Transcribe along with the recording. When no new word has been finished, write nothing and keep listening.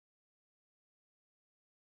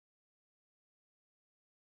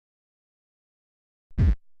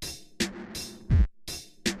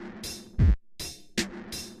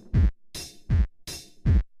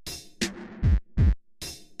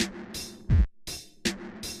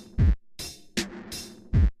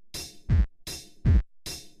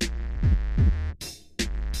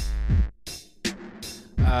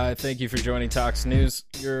Thank you for joining Tox News,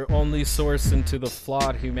 your only source into the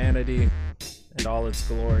flawed humanity and all its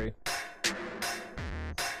glory.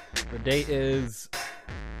 The date is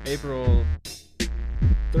April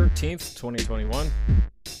 13th, 2021.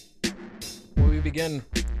 We begin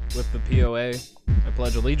with the POA. I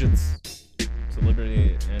pledge allegiance to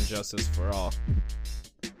liberty and justice for all.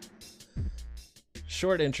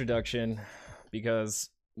 Short introduction, because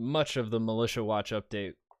much of the Militia Watch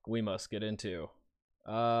update we must get into.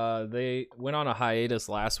 They went on a hiatus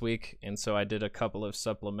last week, and so I did a couple of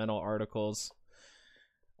supplemental articles.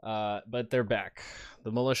 But they're back.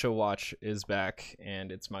 The Militia Watch is back,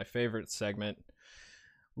 and it's my favorite segment.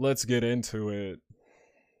 Let's get into it.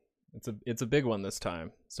 It's a big one this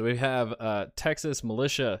time. So we have Texas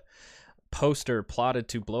militia poster plotted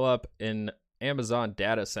to blow up an Amazon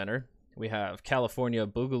data center. We have California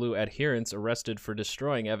Boogaloo adherents arrested for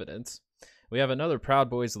destroying evidence. We have another Proud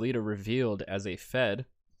Boys leader revealed as a Fed.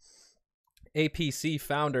 APC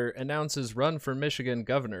founder announces run for Michigan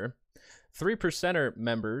governor. 3%er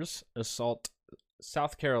members assault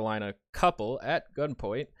South Carolina couple at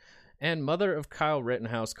gunpoint. And mother of Kyle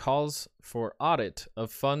Rittenhouse calls for audit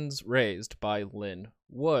of funds raised by Lynn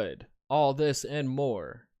Wood. All this and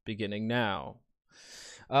more beginning now.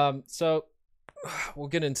 So we'll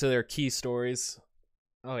get into their key stories.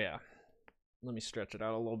 Oh yeah, let me stretch it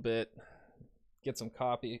out a little bit. Get some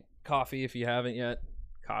coffee if you haven't yet.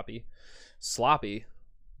 Sloppy,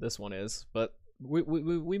 this one is, but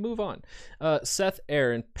we move on. Seth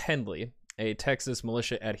Aaron Pendley, a Texas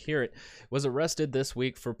militia adherent, was arrested this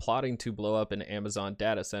week for plotting to blow up an Amazon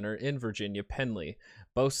data center in Virginia. Pendley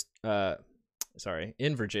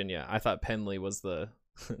in Virginia. I thought Pendley was the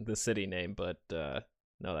the city name, but no,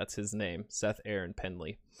 that's his name, Seth Aaron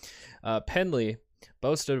Pendley. Pendley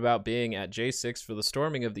boasted about being at J6 for the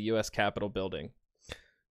storming of the U.S. Capitol building.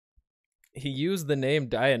 He used the name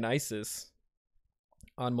Dionysus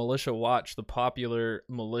on Militia Watch, the popular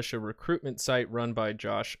militia recruitment site run by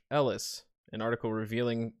Josh Ellis. An article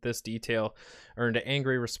revealing this detail earned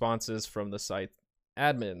angry responses from the site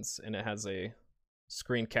admins, and it has a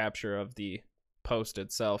screen capture of the post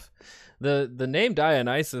itself. The name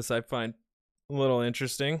Dionysus I find a little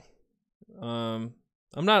interesting.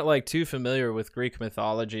 I'm not like too familiar with Greek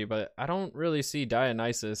mythology, but I don't really see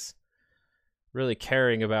Dionysus really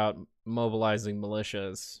caring about mobilizing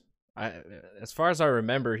militias. As far as I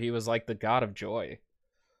remember, he was like the god of joy.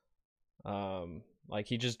 Like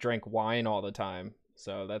he just drank wine all the time.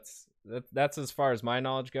 So that's as far as my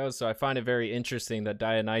knowledge goes. So I find it very interesting that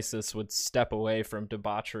Dionysus would step away from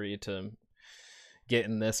debauchery to get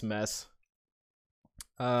in this mess.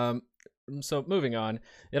 So moving on,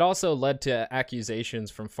 it also led to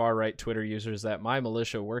accusations from far-right Twitter users that My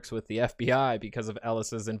Militia works with the FBI because of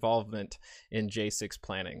Ellis's involvement in J6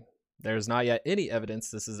 planning. There's not yet any evidence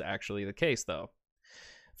this is actually the case, though.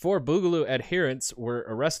 4 Boogaloo adherents were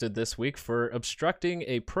arrested this week for obstructing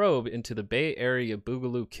a probe into the Bay Area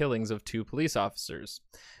Boogaloo killings of 2 police officers.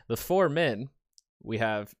 The 4 men, we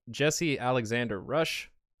have Jesse Alexander Rush,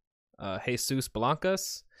 Jesus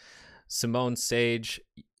Blancas, Simone Sage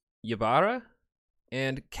Ybarra,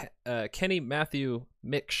 and Kenny Matthew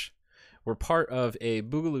Miksh were part of a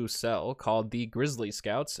Boogaloo cell called the Grizzly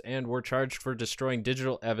Scouts and were charged for destroying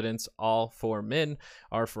digital evidence. All 4 men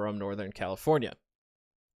are from Northern California.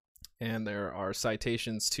 And there are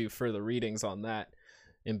citations to further readings on that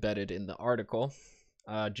embedded in the article.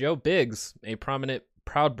 Joe Biggs, a prominent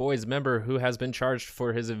Proud Boys member who has been charged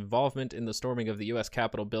for his involvement in the storming of the U.S.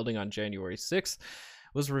 Capitol building on January 6th,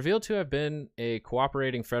 was revealed to have been a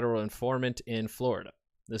cooperating federal informant in Florida.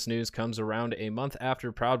 This news comes around a month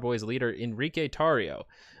after Proud Boys leader Enrique Tarrio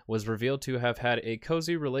was revealed to have had a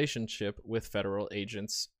cozy relationship with federal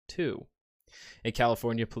agents, too. A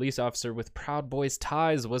California police officer with Proud Boys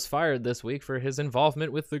ties was fired this week for his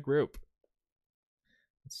involvement with the group.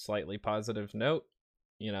 Slightly positive note.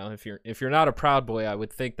 You know, if you're not a Proud Boy, I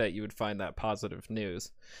would think that you would find that positive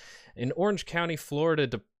news. In Orange County, Florida,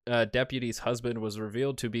 deputy's husband was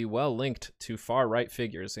revealed to be well linked to far-right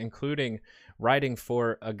figures, including writing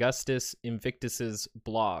for Augustus Invictus's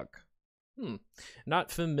blog.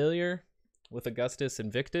 Not familiar with Augustus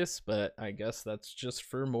Invictus, but I guess that's just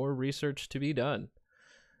for more research to be done.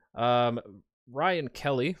 Ryan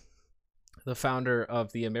Kelly, the founder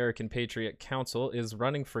of the American Patriot Council, is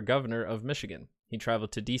running for governor of Michigan. He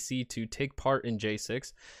traveled to D.C. to take part in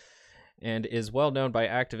J6 and is well known by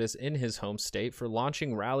activists in his home state for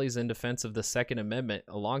launching rallies in defense of the Second Amendment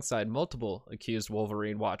alongside multiple accused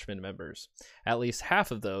Wolverine Watchmen members. At least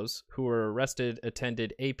half of those who were arrested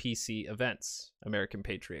attended APC events, American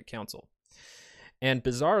Patriot Council. And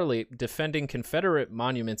bizarrely, defending Confederate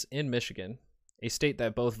monuments in Michigan, a state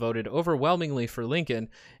that both voted overwhelmingly for Lincoln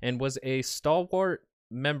and was a stalwart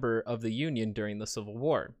member of the Union during the Civil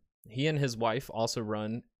War. He and his wife also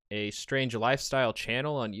run a strange lifestyle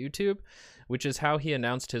channel on YouTube, which is how he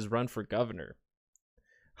announced his run for governor.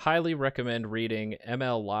 Highly recommend reading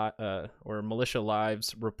or Militia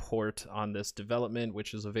Live's report on this development,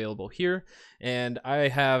 which is available here. And I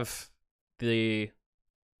have the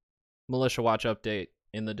Militia Watch update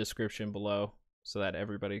in the description below so that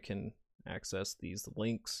everybody can access these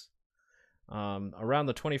links. Around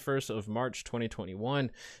the 21st of March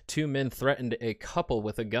 2021, two men threatened a couple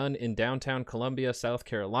with a gun in downtown Columbia, South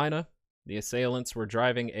Carolina. The assailants were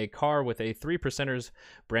driving a car with a 3%ers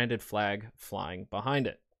branded flag flying behind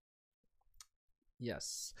it.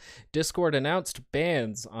 Yes. Discord announced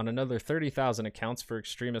bans on another 30,000 accounts for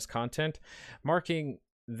extremist content, marking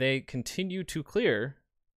they continue to clear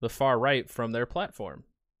the far right from their platform,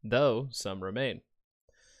 though some remain.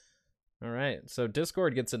 All right, so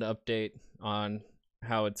Discord gets an update on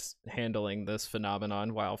how it's handling this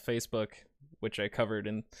phenomenon, while Facebook, which I covered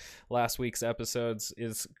in last week's episodes,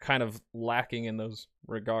 is kind of lacking in those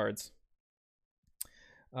regards.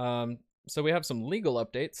 So we have some legal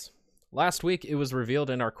updates. Last week, it was revealed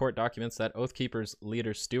in our court documents that Oath Keepers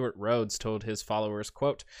leader Stewart Rhodes told his followers,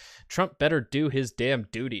 quote, "Trump better do his damn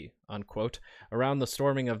duty," unquote, around the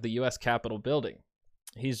storming of the U.S. Capitol building.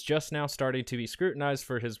 He's just now starting to be scrutinized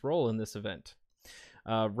for his role in this event.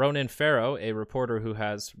 Ronan Farrow, a reporter who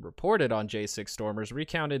has reported on J6 stormers,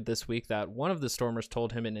 recounted this week that one of the stormers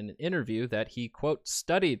told him in an interview that he, quote,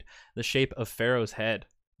 "studied the shape of Farrow's head,"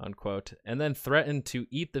 unquote, and then threatened to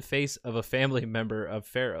eat the face of a family member of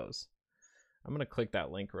Farrow's. I'm going to click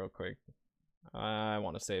that link real quick. I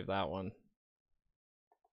want to save that one.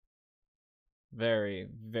 Very,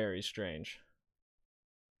 very strange.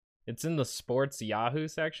 It's in the sports Yahoo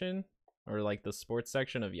section, or like the sports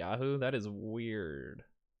section of Yahoo. That is weird.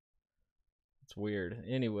 It's weird.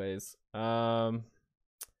 Anyways,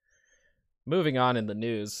 moving on in the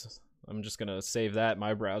news. I'm just going to save that in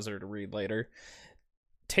my browser to read later.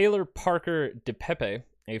 Taylor Parker DePepe,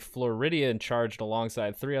 a Floridian charged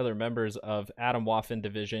alongside 3 other members of Atomwaffen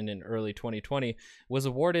Division in early 2020, was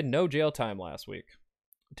awarded no jail time last week.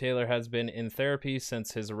 Taylor has been in therapy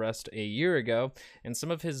since his arrest a year ago, and some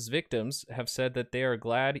of his victims have said that they are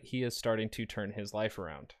glad he is starting to turn his life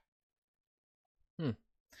around.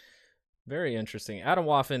 Very interesting.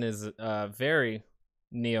 Atomwaffen is very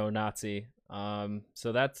neo-Nazi,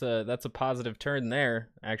 so that's a positive turn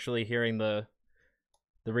there. Actually, hearing the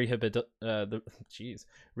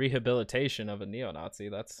rehabilitation of a neo-Nazi,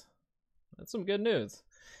 that's some good news.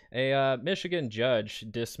 A Michigan judge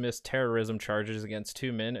dismissed terrorism charges against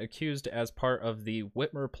 2 men accused as part of the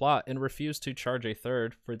Whitmer plot and refused to charge a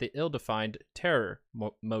third for the ill-defined terror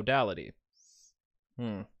modality.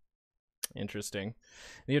 Interesting.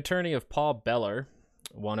 The attorney of Paul Beller,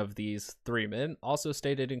 one of these 3 men, also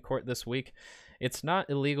stated in court this week, "It's not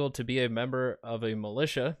illegal to be a member of a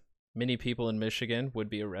militia. Many people in Michigan would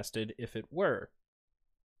be arrested if it were."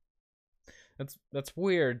 That's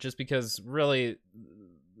weird, just because really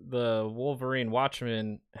the Wolverine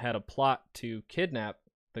Watchmen had a plot to kidnap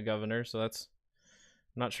the governor, so I'm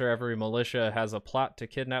not sure every militia has a plot to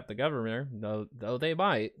kidnap the governor, though they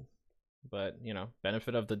might, but, you know,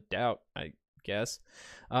 benefit of the doubt, I guess.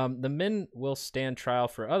 The men will stand trial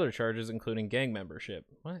for other charges, including gang membership.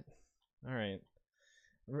 What? All right.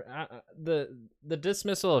 The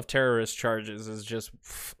dismissal of terrorist charges is just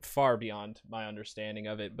far beyond my understanding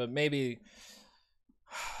of it, but maybe,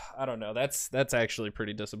 I don't know, that's actually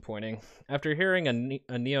pretty disappointing. After hearing a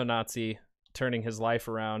neo-Nazi turning his life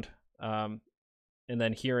around, and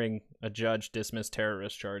then hearing a judge dismiss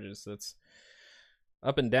terrorist charges, that's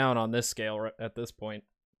up and down on this scale at this point.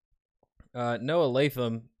 Noah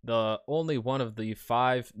Latham, the only one of the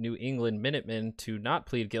 5 New England Minutemen to not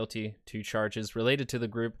plead guilty to charges related to the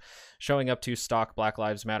group showing up to stalk Black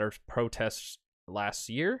Lives Matter protests last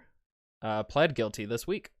year, pled guilty this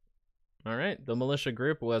week. All right. The militia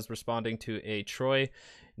group was responding to a Troy,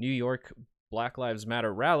 New York Black Lives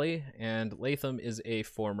Matter rally, and Latham is a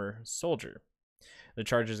former soldier. The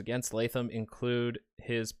charges against Latham include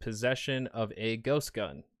his possession of a ghost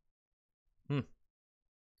gun.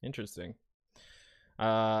 Interesting.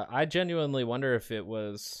 I genuinely wonder if it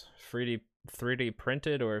was 3D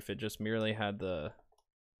printed or if it just merely had the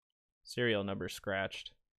serial number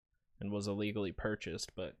scratched and was illegally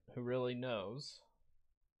purchased, but who really knows?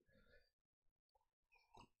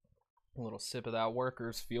 A little sip of that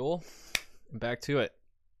workers' fuel. Back to it.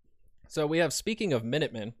 So we have, speaking of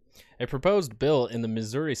Minutemen, a proposed bill in the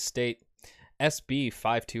Missouri State SB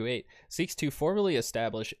 528 seeks to formally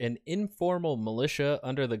establish an informal militia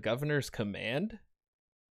under the governor's command.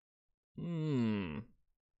 The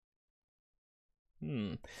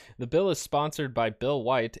bill is sponsored by Bill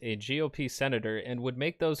White, a GOP senator, and would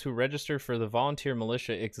make those who register for the volunteer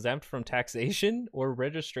militia exempt from taxation or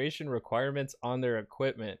registration requirements on their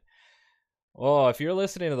equipment. Oh, if you're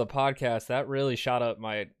listening to the podcast, that really shot up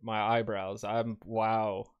my eyebrows.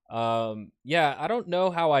 Wow. Yeah, I don't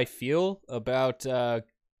know how I feel about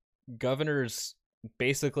governors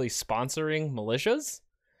basically sponsoring militias,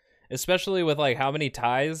 especially with like how many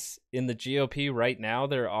ties in the GOP right now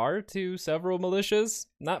there are to several militias.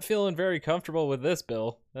 Not feeling very comfortable with this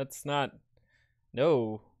bill. This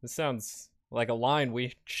sounds like a line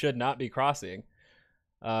we should not be crossing.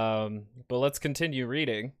 But let's continue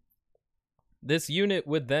reading. This unit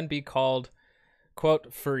would then be called,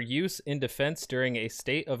 quote, for use in defense during a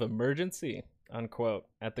state of emergency, unquote,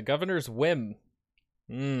 at the governor's whim.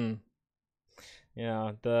 Yeah,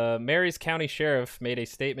 the Marys County Sheriff made a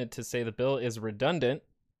statement to say the bill is redundant.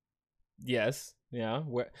 Yes, yeah.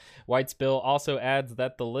 White's bill also adds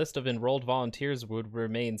that the list of enrolled volunteers would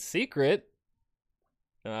remain secret.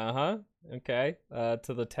 Okay. To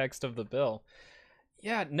the text of the bill.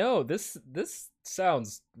 Yeah, no, this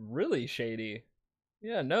sounds really shady.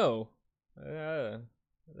 Yeah, no. And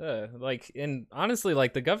honestly,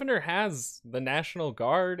 like, the governor has the National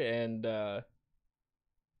Guard and their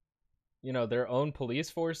own police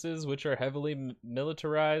forces, which are heavily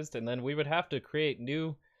militarized, and then we would have to create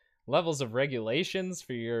new levels of regulations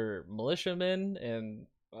for your militiamen, and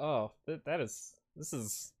I'm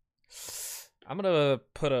gonna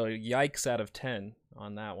put a yikes out of 10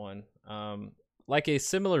 on that one. Like a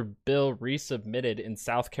similar bill resubmitted in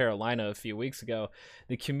South Carolina a few weeks ago,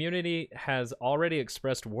 the community has already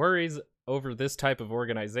expressed worries over this type of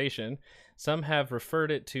organization. Some have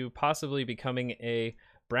referred it to possibly becoming a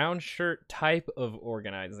brown shirt type of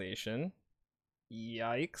organization.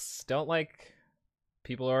 Yikes. Don't like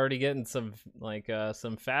people are already getting some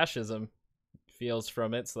fascism feels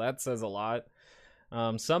from it, so that says a lot.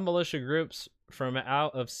 Some militia groups from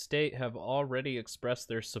out of state have already expressed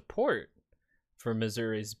their support for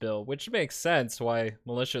Missouri's bill, which makes sense why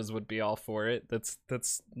militias would be all for it. That's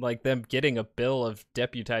like them getting a bill of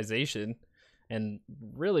deputization and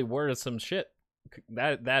really worrisome shit.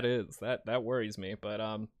 That worries me, but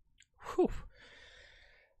I'll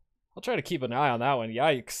try to keep an eye on that one.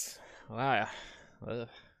 Yikes. I'm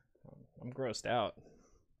grossed out.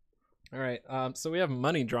 All right, so we have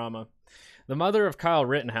money drama. The mother of Kyle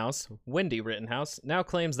Rittenhouse, Wendy Rittenhouse, now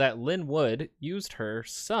claims that Lin Wood used her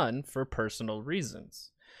son for personal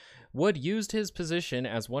reasons. Wood used his position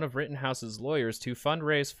as one of Rittenhouse's lawyers to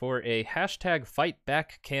fundraise for a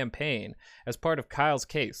 #FightBack campaign as part of Kyle's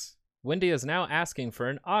case. Wendy is now asking for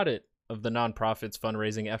an audit of the nonprofit's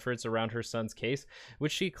fundraising efforts around her son's case,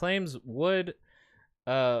 which she claims Wood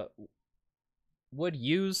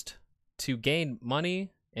used to gain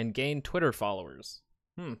money and gain Twitter followers.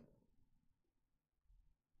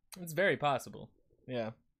 It's very possible.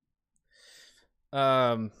 Yeah.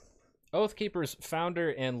 Oath Keepers founder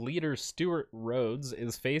and leader Stuart Rhodes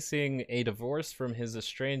is facing a divorce from his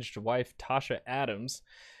estranged wife Tasha Adams,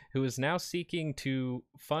 who is now seeking to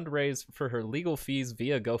fundraise for her legal fees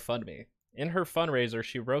via GoFundMe. In her fundraiser,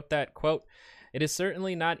 she wrote that, quote, "It is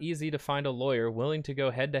certainly not easy to find a lawyer willing to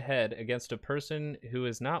go head-to-head against a person who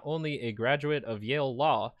is not only a graduate of Yale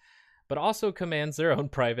Law, but also commands their own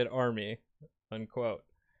private army," unquote.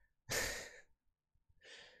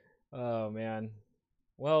 Oh, man.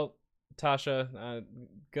 Well, Tasha,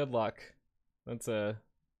 good luck. That's a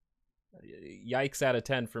yikes out of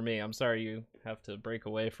 10 for me. I'm sorry you have to break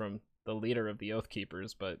away from the leader of the Oath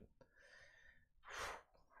Keepers, but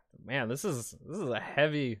man, this is a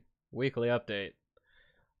heavy weekly update.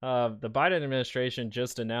 The Biden administration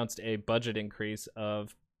just announced a budget increase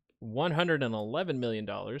of $111 million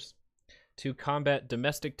to combat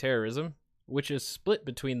domestic terrorism, which is split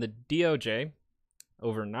between the DOJ,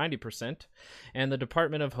 over 90%, and the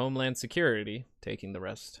Department of Homeland Security, taking the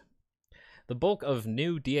rest. The bulk of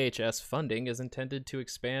new DHS funding is intended to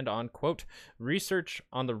expand on, quote, research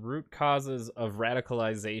on the root causes of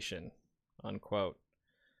radicalization, unquote.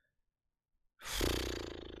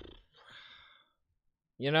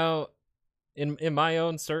 In my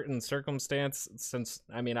own certain circumstance, since,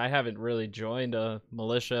 I haven't really joined a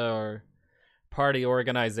militia or party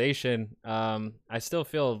organization, I still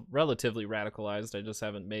feel relatively radicalized. I just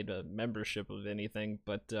haven't made a membership of anything,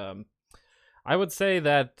 but I would say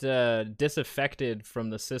that disaffected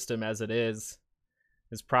from the system as it is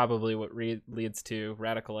probably what leads to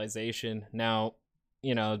radicalization. Now,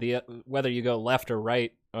 whether you go left or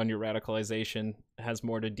right on your radicalization. It has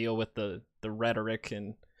more to deal with the rhetoric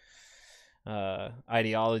and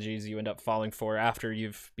ideologies you end up falling for after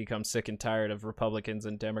you've become sick and tired of Republicans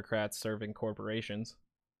and Democrats serving corporations.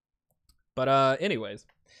 But anyways,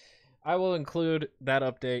 I will include that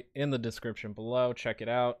update in the description below. Check it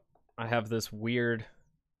out. I have this weird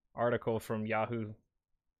article from Yahoo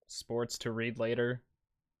Sports to read later.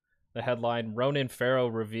 The headline, Ronan Farrow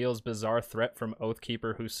reveals bizarre threat from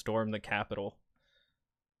Oathkeeper who stormed the Capitol.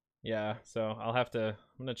 Yeah, so I'm going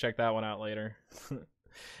to check that one out later.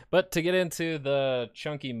 But to get into the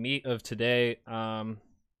chunky meat of today,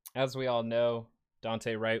 as we all know,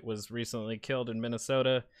 Daunte Wright was recently killed in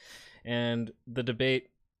Minnesota, and the debate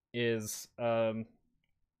is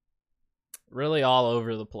really all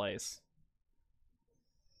over the place.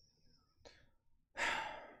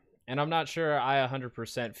 And I'm not sure I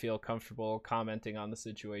 100% feel comfortable commenting on the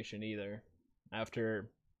situation either, after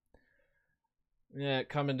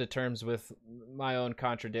coming to terms with my own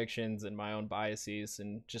contradictions and my own biases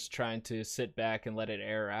and just trying to sit back and let it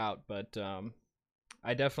air out. But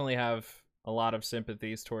I definitely have a lot of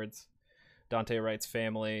sympathies towards Daunte Wright's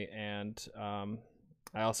family, and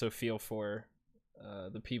I also feel for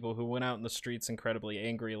the people who went out in the streets incredibly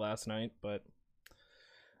angry last night. But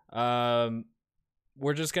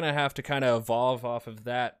we're just going to have to kind of evolve off of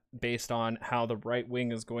that based on how the right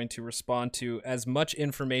wing is going to respond to as much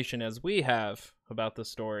information as we have about the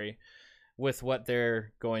story with what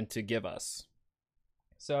they're going to give us.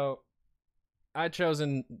 So I've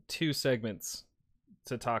chosen 2 segments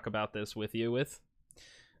to talk about this with you with.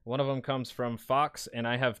 One of them comes from Fox, and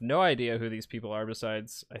I have no idea who these people are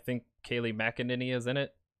besides I think Kayleigh McEnany is in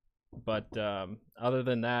it. But other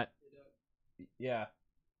than that, yeah.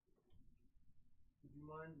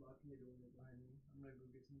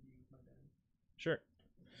 Sure.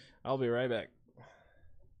 I'll be right back.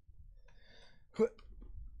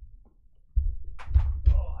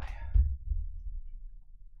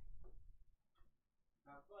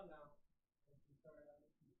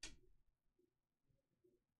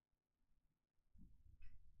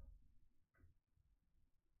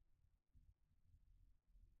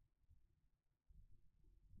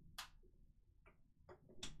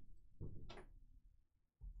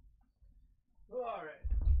 All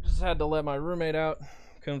right. Just had to let my roommate out.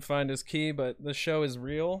 Couldn't find his key, but the show is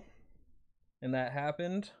real, and that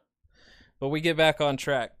happened. But we get back on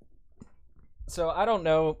track. So I don't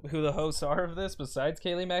know who the hosts are of this besides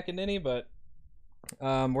Kayleigh McEnany, but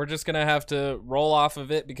we're just going to have to roll off of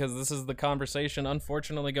it because this is the conversation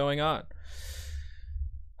unfortunately going on.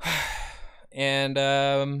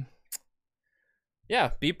 And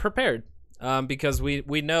yeah, be prepared because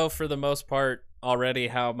we know for the most part already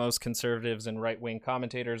how most conservatives and right-wing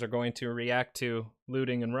commentators are going to react to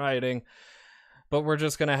looting and rioting, but we're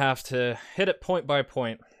just going to have to hit it point by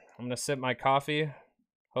point. I'm going to sip my coffee,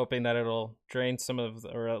 hoping that it'll drain some of,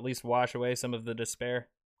 or at least wash away some of the despair.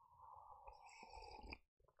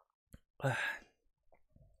 All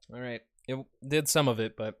right, it did some of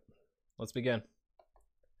it, but let's begin.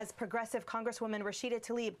 As progressive Congresswoman Rashida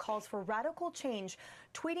Tlaib calls for radical change,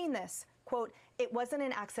 tweeting this, quote, "It wasn't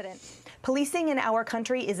an accident. Policing in our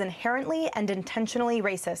country is inherently and intentionally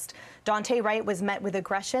racist. Daunte Wright was met with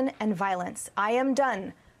aggression and violence. I am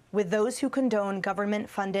done with those who condone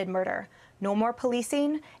government-funded murder. No more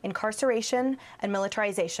policing, incarceration, and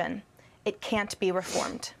militarization. It can't be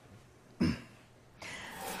reformed."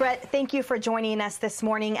 Brett, thank you for joining us this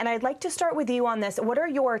morning, and I'd like to start with you on this. What are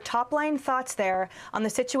your top-line thoughts there on the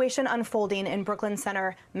situation unfolding in Brooklyn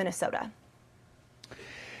Center, Minnesota?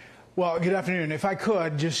 Well, good afternoon. If I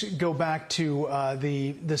could just go back to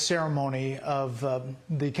the ceremony of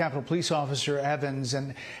the Capitol Police Officer Evans.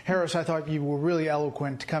 And Harris, I thought you were really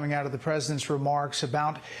eloquent coming out of the president's remarks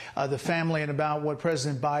about the family and about what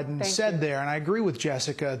President Biden said there. And I agree with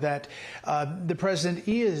Jessica that the president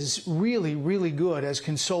is really, really good as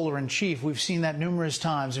consoler in chief. We've seen that numerous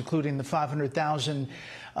times, including the 500,000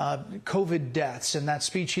 COVID deaths and that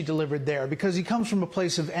speech he delivered there, because he comes from a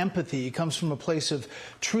place of empathy. He comes from a place of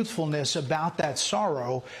truthfulness about that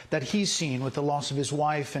sorrow that he's seen with the loss of his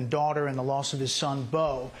wife and daughter and the loss of his son,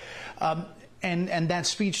 Beau. And that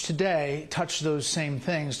speech today touched those same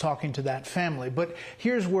things, talking to that family. But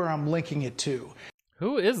here's where I'm linking it to.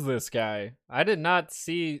 Who is this guy? I did not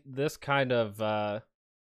see this kind of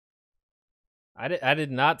I did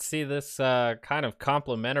not see this kind of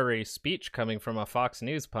complimentary speech coming from a Fox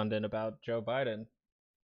News pundit about Joe Biden.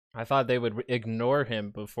 I thought they would ignore him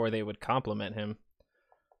before they would compliment him.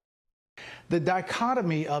 The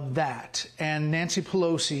dichotomy of that and Nancy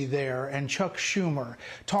Pelosi there and Chuck Schumer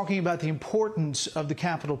talking about the importance of the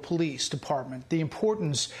Capitol Police Department, the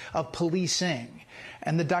importance of policing,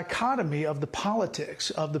 and the dichotomy of the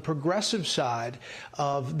politics of the progressive side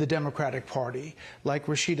of the Democratic Party, like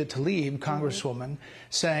Rashida Tlaib, Congresswoman,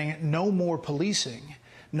 saying no more policing,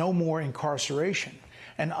 no more incarceration,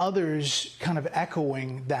 and others kind of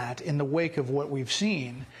echoing that in the wake of what we've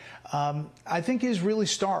seen. I think is really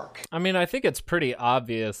stark. I mean, I think it's pretty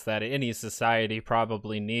obvious that any society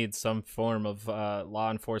probably needs some form of law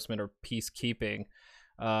enforcement or peacekeeping.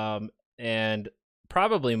 And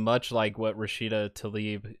probably much like what Rashida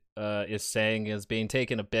Tlaib is saying is being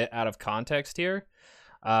taken a bit out of context here.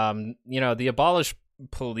 The abolish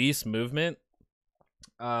police movement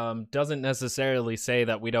doesn't necessarily say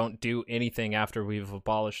that we don't do anything after we've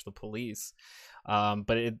abolished the police.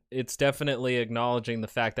 But it's definitely acknowledging the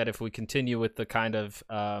fact that if we continue with the kind of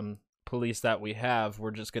police that we have,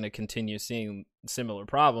 we're just going to continue seeing similar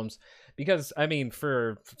problems. Because, I mean,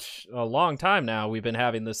 for a long time now, we've been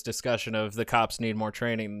having this discussion of the cops need more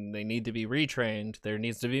training. They need to be retrained. There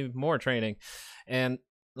needs to be more training. And,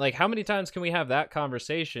 like, how many times can we have that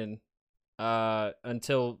conversation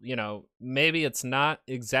until, maybe it's not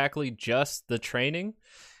exactly just the training?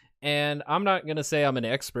 And I'm not going to say I'm an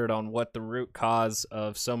expert on what the root cause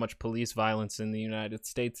of so much police violence in the United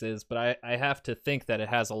States is, but I have to think that it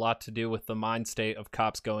has a lot to do with the mind state of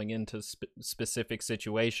cops going into specific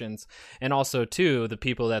situations. And also, too, the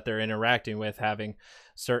people that they're interacting with having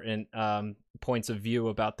certain points of view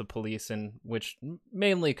about the police, and which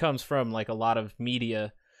mainly comes from like a lot of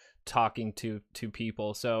media talking to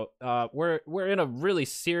people. So we're in a really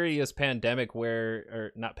serious pandemic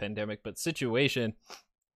situation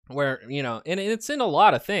where, and it's in a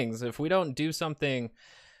lot of things. If we don't do something,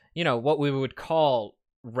 what we would call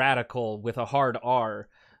radical with a hard R,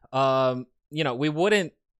 we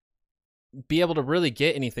wouldn't be able to really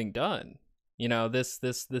get anything done. This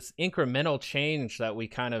incremental change that we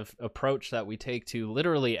kind of approach, that we take to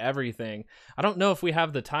literally everything, I don't know if we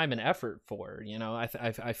have the time and effort for.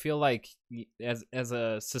 I feel like as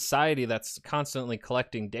a society that's constantly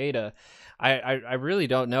collecting data, I really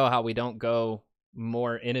don't know how we don't go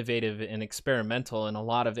more innovative and experimental in a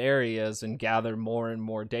lot of areas and gather more and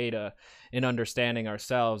more data in understanding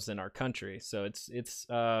ourselves and our country. So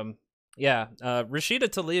Rashida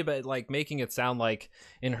Tlaib, like, making it sound like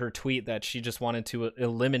in her tweet that she just wanted to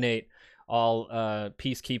eliminate all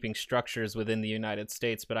peacekeeping structures within the United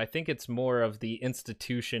States, but I think it's more of the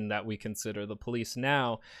institution that we consider the police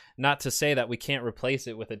now, not to say that we can't replace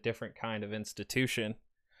it with a different kind of institution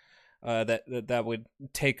that would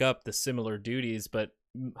take up the similar duties, but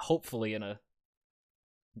hopefully in a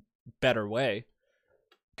better way.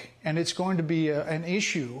 And it's going to be an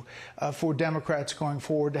issue for Democrats going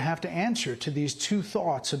forward to have to answer to these two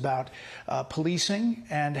thoughts about policing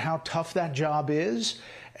and how tough that job is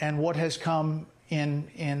and what has come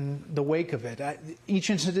in the wake of it. Each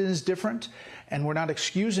incident is different, and we're not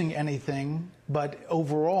excusing anything, but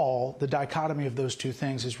overall, the dichotomy of those two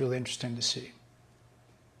things is really interesting to see.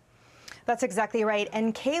 That's exactly right.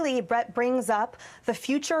 And Kayleigh, Brett brings up the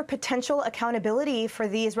future potential accountability for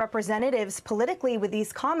these representatives politically with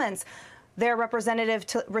these comments. Their representative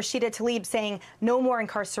Rashida Tlaib saying no more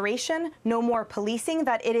incarceration, no more policing,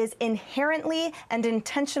 that it is inherently and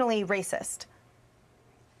intentionally racist.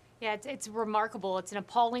 Yeah, it's remarkable. It's an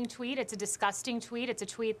appalling tweet. It's a disgusting tweet. It's a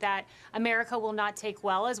tweet that America will not take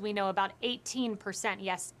well, as we know about 18%,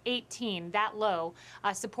 yes, 18, that low,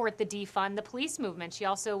 support the defund the police movement. She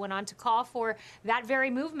also went on to call for that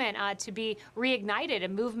very movement to be reignited, a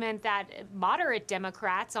movement that moderate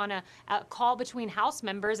Democrats on a call between House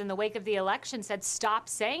members in the wake of the election said, stop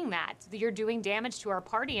saying that. You're doing damage to our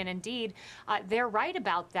party. And indeed, they're right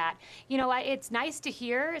about that. It's nice to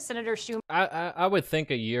hear Senator Schumer. I would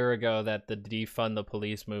think a year ago that the defund the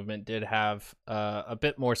police movement did have a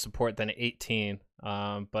bit more support than 18,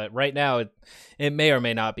 but right now it may or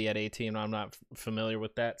may not be at 18. I'm not familiar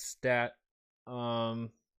with that stat, but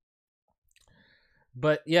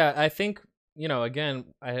yeah, I think again,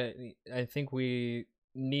 I think we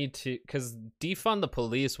need to, because defund the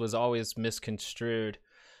police was always misconstrued,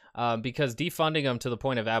 because defunding them to the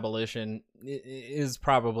point of abolition is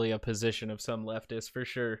probably a position of some leftists for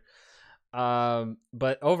sure.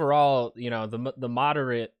 But overall, the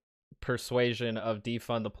moderate persuasion of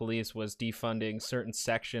defund the police was defunding certain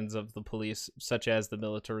sections of the police, such as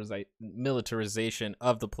the militarization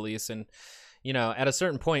of the police. And, at a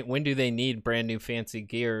certain point, when do they need brand new fancy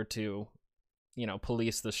gear to,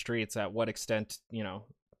 police the streets? At what extent,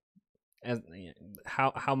 and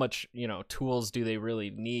how much, tools do they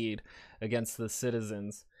really need against the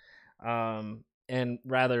citizens? and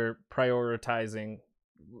rather prioritizing,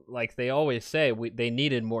 like they always say, they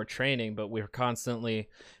needed more training, but we're constantly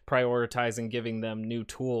prioritizing giving them new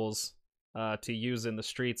tools to use in the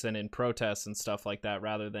streets and in protests and stuff like that,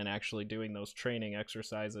 rather than actually doing those training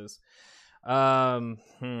exercises.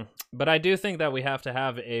 But I do think that we have to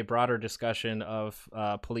have a broader discussion of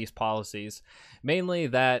police policies, mainly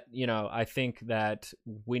that, I think that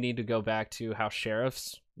we need to go back to how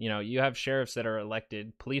sheriffs, you have sheriffs that are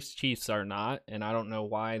elected, police chiefs are not, and I don't know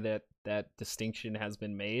why that distinction has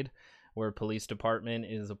been made, where police department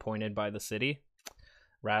is appointed by the city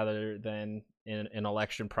rather than in an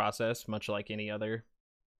election process, much like any other,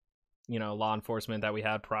 law enforcement that we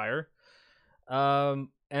had prior.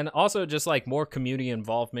 And also just like more community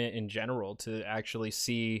involvement in general to actually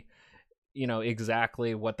see,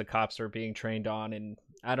 exactly what the cops are being trained on. And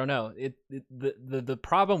I don't know, the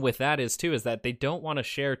problem with that is that they don't want to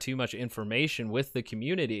share too much information with the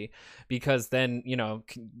community, because then,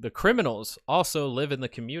 the criminals also live in the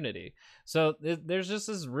community. So there's just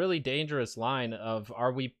this really dangerous line of,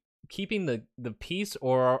 are we keeping the peace,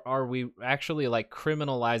 or are we actually like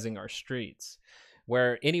criminalizing our streets,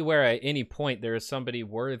 where anywhere at any point there is somebody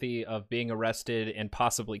worthy of being arrested and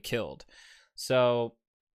possibly killed? So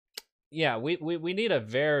yeah, we need a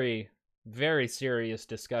very, very serious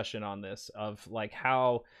discussion on this, of like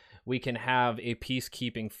how we can have a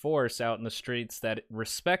peacekeeping force out in the streets that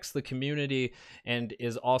respects the community and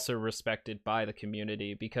is also respected by the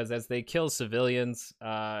community, because as they kill civilians,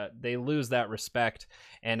 they lose that respect.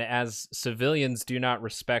 And as civilians do not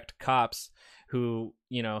respect cops who,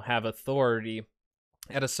 have authority,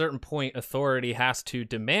 at a certain point, authority has to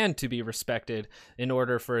demand to be respected in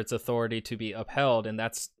order for its authority to be upheld. And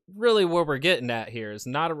that's really what we're getting at here, is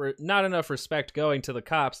not enough respect going to the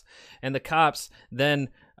cops, and the cops then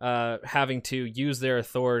having to use their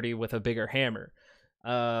authority with a bigger hammer.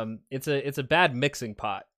 It's a bad mixing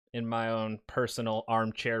pot, in my own personal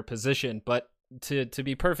armchair position. But to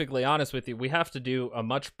be perfectly honest with you, we have to do a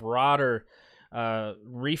much broader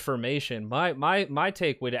reformation. My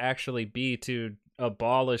take would actually be to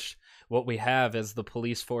abolish what we have as the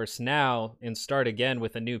police force now and start again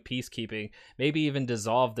with a new peacekeeping, maybe even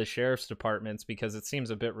dissolve the sheriff's departments, because it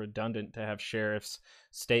seems a bit redundant to have sheriffs,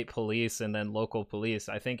 state police, and then local police.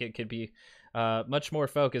 I think it could be much more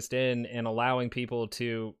focused in and allowing people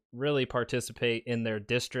to really participate in their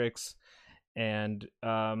districts, and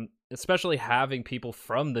especially having people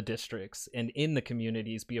from the districts and in the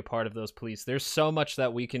communities be a part of those police. There's so much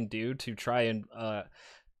that we can do to try and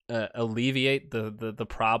alleviate the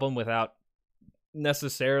problem without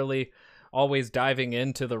necessarily always diving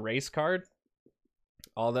into the race card,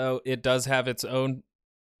 although it does have its own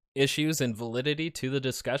issues and validity to the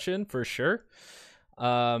discussion for sure.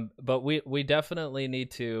 But we definitely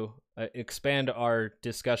need to expand our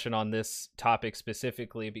discussion on this topic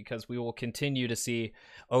specifically, because we will continue to see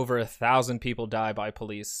over 1,000 people die by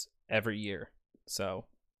police every year. So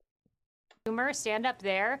Schumer stand up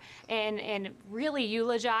there and really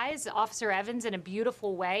eulogize Officer Evans in a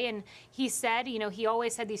beautiful way. And he said, he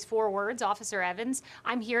always said these 4 words, Officer Evans,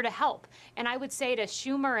 I'm here to help. And I would say to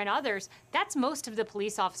Schumer and others, that's most of the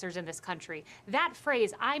police officers in this country. That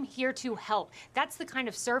phrase, I'm here to help, that's the kind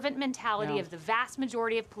of servant mentality of the vast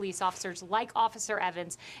majority of police officers like Officer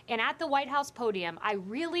Evans. And at the White House podium, I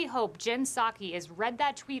really hope Jen Psaki has read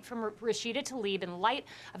that tweet from Rashida Tlaib in light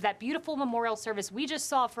of that beautiful memorial service we just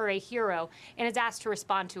saw for a hero, and is asked to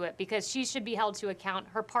respond to it, because she should be held to account,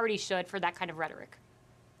 her party should, for that kind of rhetoric.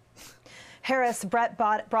 Harris, Brett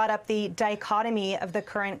brought up the dichotomy of the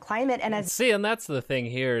current climate, and and that's the thing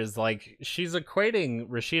here, is like she's equating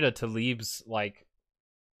Rashida Tlaib's like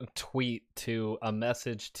tweet to a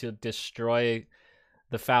message to destroy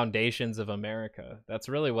the foundations of America. That's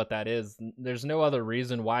really what that is. There's no other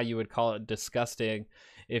reason why you would call it disgusting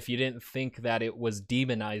if you didn't think that it was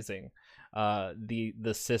demonizing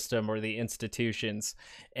the system or the institutions.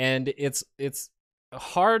 And it's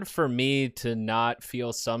hard for me to not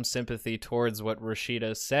feel some sympathy towards what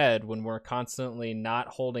Rashida said when we're constantly not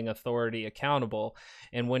holding authority accountable.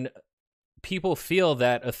 And when people feel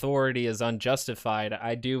that authority is unjustified,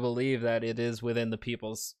 I do believe that it is within the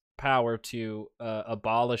people's power to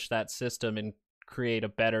abolish that system and create a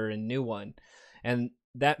better and new one. And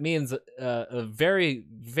that means a very,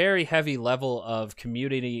 very heavy level of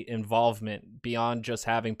community involvement beyond just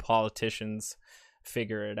having politicians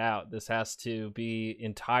figure it out. This has to be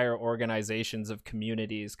entire organizations of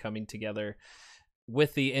communities coming together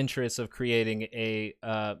with the interest of creating a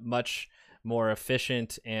much more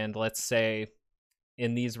efficient and, let's say,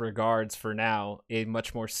 in these regards for now, a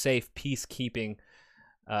much more safe peacekeeping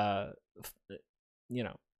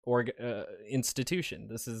institution.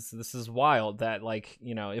 This is wild that, like,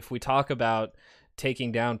 you know, if we talk about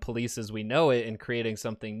taking down police as we know it and creating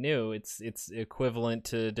something new, it's equivalent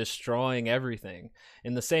to destroying everything.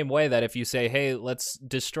 In the same way that if you say, hey, let's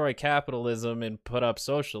destroy capitalism and put up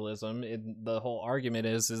socialism, the whole argument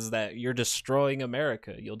is that you're destroying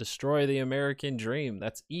America. You'll destroy the American dream.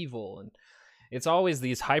 That's evil. And it's always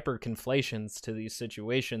these hyper conflations to these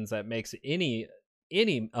situations that makes any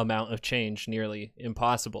amount of change nearly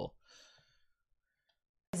impossible.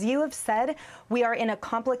 As you have said, we are in a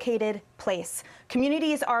complicated place.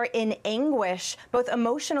 Communities are in anguish, both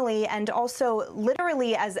emotionally and also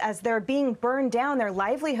literally, as they're being burned down, their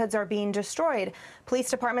livelihoods are being destroyed. Police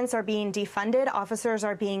departments are being defunded, officers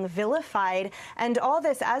are being vilified, and all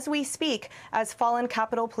this as we speak, as fallen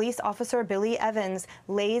Capitol Police Officer Billy Evans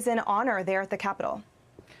lays in honor there at the Capitol.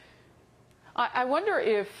 I wonder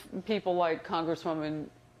if people like Congresswoman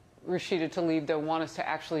Rashida Tlaib, though, want us to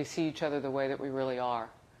actually see each other the way that we really are.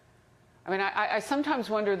 I mean, I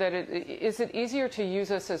sometimes wonder that is it easier to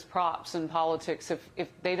use us as props in politics if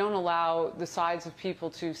they don't allow the sides of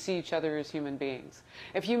people to see each other as human beings?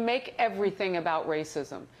 If you make everything about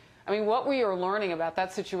racism, I mean, what we are learning about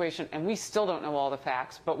that situation, and we still don't know all the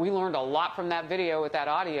facts, but we learned a lot from that video with that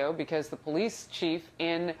audio because the police chief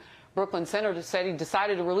in Brooklyn Center said he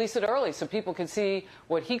decided to release it early so people could see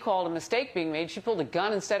what he called a mistake being made. She pulled a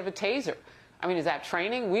gun instead of a taser. I mean, is that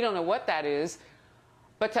training? We don't know what that is.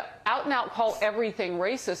 But to out and out call everything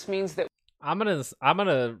racist means that I'm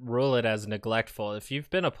gonna rule it as neglectful. If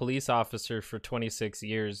you've been a police officer for 26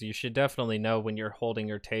 years, you should definitely know when you're holding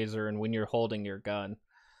your taser and when you're holding your gun.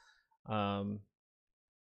 I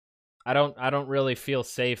don't really feel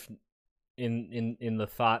safe in the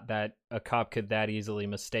thought that a cop could that easily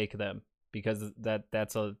mistake them, because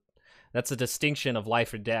that's a distinction of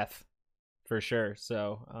life or death for sure.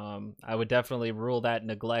 So I would definitely rule that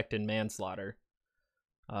neglect and manslaughter.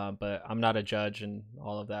 But I'm not a judge and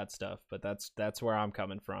all of that stuff, but that's where I'm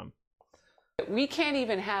coming from. we can't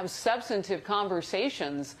even have substantive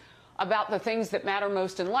conversations about the things that matter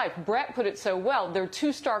most in life. Brett put it so well. There are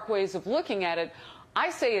two stark ways of looking at it. I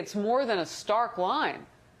say it's more than a stark line.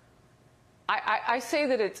 I say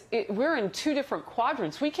that we're in two different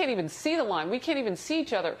quadrants. We can't even see the line. We can't even see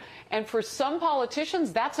each other. And for some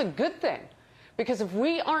politicians, that's a good thing. Because if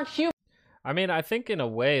we aren't human... I mean, I think in a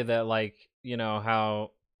way that, like, you know,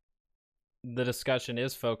 how the discussion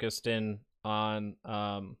is focused in on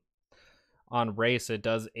race, it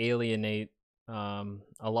does alienate a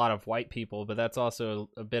lot of white people, but that's also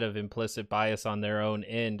a bit of implicit bias on their own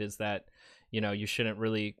end, is that, you know, you shouldn't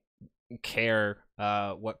really care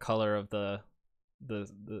what color of the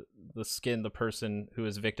skin the person who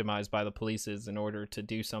is victimized by the police is in order to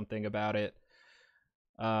do something about it.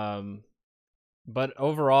 But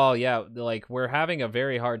overall, yeah, like, we're having a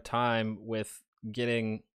very hard time with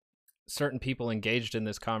getting certain people engaged in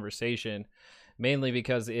this conversation, mainly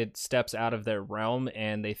because it steps out of their realm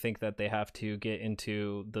and they think that they have to get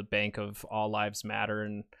into the bank of all lives matter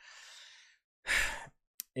and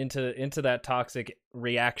into that toxic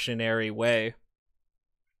reactionary way.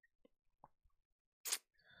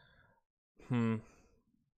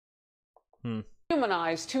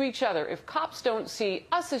 Humanize to each other. If cops don't see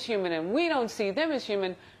us as human and we don't see them as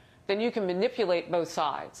human, then you can manipulate both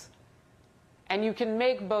sides. And you can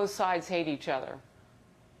make both sides hate each other.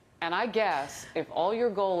 And I guess if all your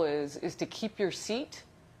goal is to keep your seat,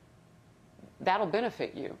 that'll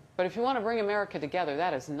benefit you. But if you want to bring America together,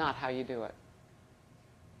 that is not how you do it.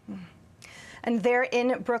 And there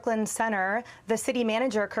in Brooklyn Center, the city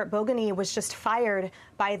manager, Kurt Bogany, was just fired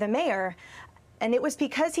by the mayor. And it was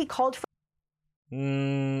because he called for...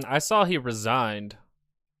 I saw he resigned.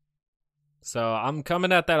 So I'm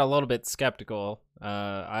coming at that a little bit skeptical.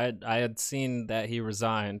 I had seen that he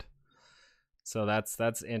resigned. So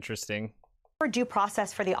that's interesting. Due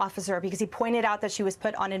process for the officer, because he pointed out that she was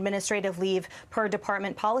put on administrative leave per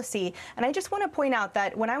department policy. And I just want to point out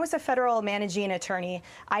that when I was a federal managing attorney,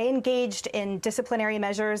 I engaged in disciplinary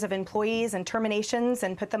measures of employees and terminations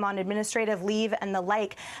and put them on administrative leave and the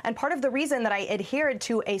like. And part of the reason that I adhered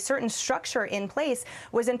to a certain structure in place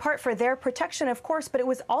was in part for their protection, of course, but it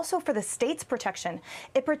was also for the state's protection.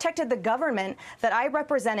 It protected the government that I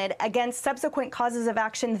represented against subsequent causes of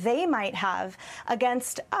action they might have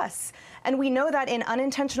against us. And we know that in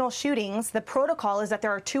unintentional shootings, the protocol is that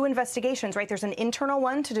there are two investigations, right? There's an internal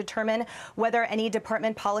one to determine whether any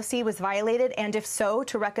department policy was violated, and if so,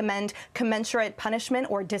 to recommend commensurate punishment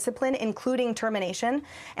or discipline, including termination,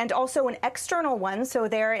 and also an external one. So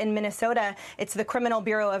there in Minnesota, it's the Criminal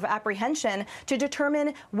Bureau of Apprehension to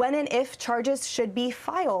determine when and if charges should be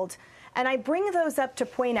filed. And I bring those up to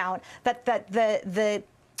point out that the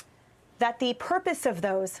that the purpose of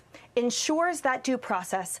those ensures that due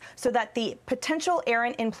process so that the potential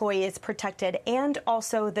errant employee is protected and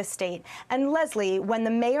also the state. And Leslie, when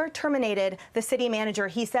the mayor terminated the city manager,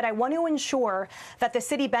 he said, I want to ensure that the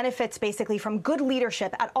city benefits basically from good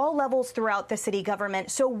leadership at all levels throughout the city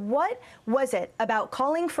government. So what was it about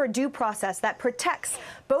calling for due process that protects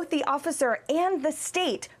both the officer and the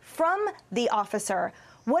state from the officer?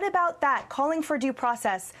 What about that, calling for due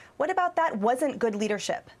process, what about that wasn't good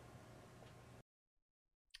leadership?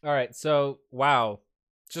 All right, so wow,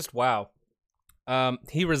 just wow.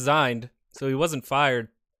 He resigned, so he wasn't fired,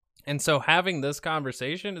 and so having this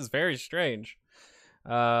conversation is very strange,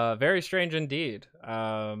 very strange indeed.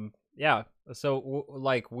 Yeah. So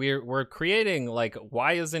like we're creating like,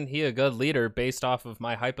 why isn't he a good leader based off of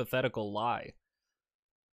my hypothetical lie?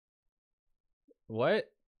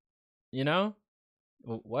 What? You know?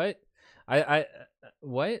 What?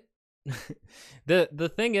 What?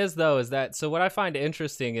 The thing is though is that, so what I find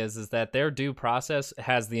interesting is that their due process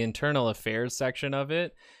has the internal affairs section of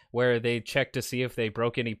it where they check to see if they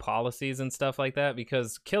broke any policies and stuff like that,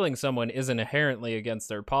 because killing someone isn't inherently against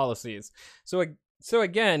their policies. So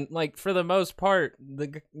again, like for the most part,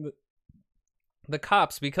 the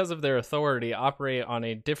cops, because of their authority, operate on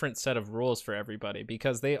a different set of rules for everybody,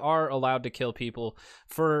 because they are allowed to kill people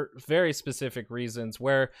for very specific reasons,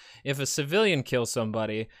 where if a civilian kills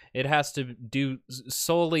somebody, it has to do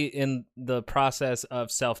solely in the process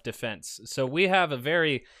of self-defense. So we have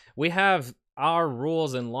our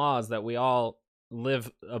rules and laws that we all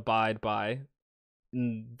abide by.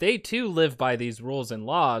 They too live by these rules and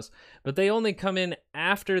laws, but they only come in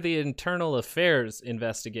after the internal affairs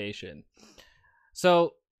investigation.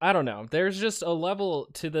 So, I don't know. There's just a level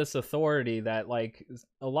to this authority that, like,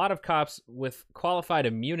 a lot of cops with qualified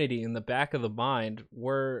immunity in the back of the mind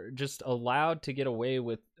were just allowed to get away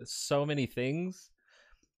with so many things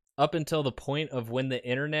up until the point of when the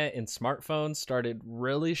internet and smartphones started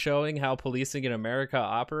really showing how policing in America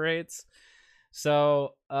operates.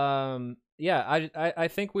 So, yeah, I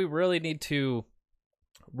think we really need to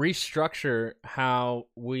restructure how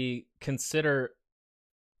we consider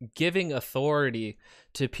giving authority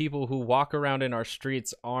to people who walk around in our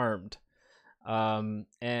streets armed,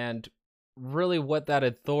 and really what that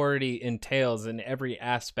authority entails in every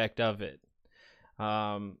aspect of it.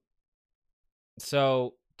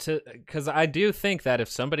 Because I do think that if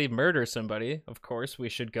somebody murders somebody, of course we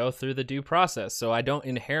should go through the due process. So I don't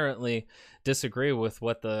inherently disagree with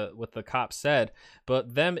what the cop said,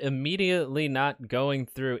 but them immediately not going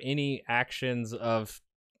through any actions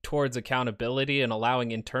towards accountability and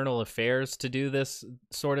allowing internal affairs to do this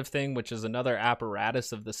sort of thing, which is another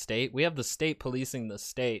apparatus of the state. We have the state policing the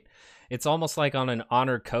state. It's almost like on an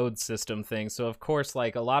honor code system thing. So of course,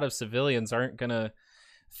 like, a lot of civilians aren't gonna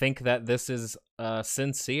think that this is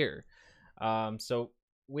sincere. So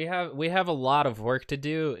we have a lot of work to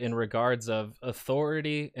do in regards of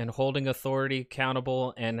authority and holding authority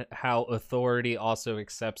accountable, and how authority also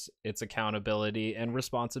accepts its accountability and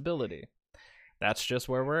responsibility. That's just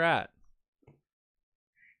where we're at.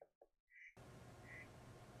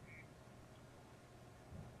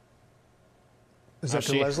 Is that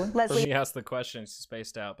to Leslie? Leslie. She asked the question, she's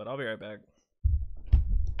spaced out, but I'll be right back.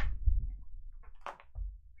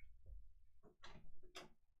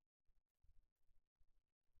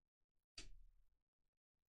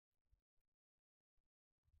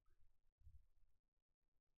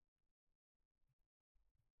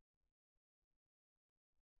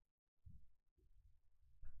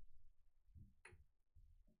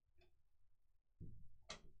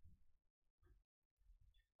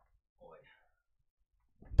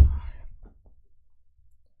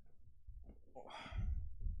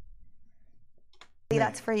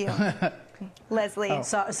 That's for you. Leslie. Oh.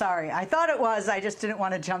 Sorry, I thought it was. I just didn't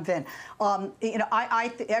want to jump in.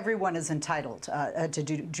 Everyone is entitled to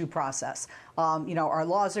due process. Our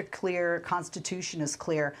laws are clear, Constitution is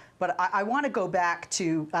clear, but I want to go back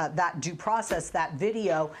to that due process, that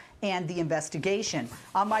video, and the investigation.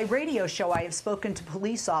 On my radio show, I have spoken to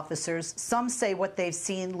police officers. Some say what they've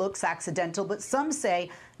seen looks accidental, but some say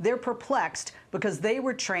they're perplexed because they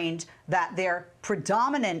were trained that their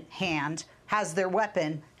predominant hand has their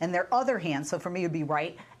weapon, and their other hand, so for me it would be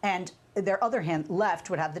right, and their other hand, left,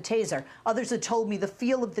 would have the taser. Others have told me the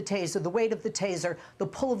feel of the taser, the weight of the taser, the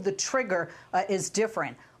pull of the trigger is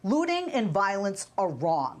different. Looting and violence are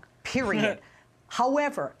wrong, period.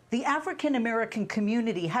 However, the African-American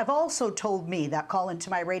community have also told me, that call into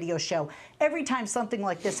my radio show, every time something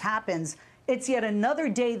like this happens, it's yet another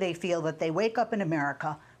day they feel that they wake up in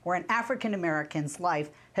America where an African-American's life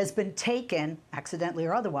has been taken, accidentally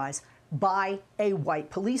or otherwise, by a white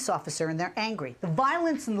police officer, and they're angry. The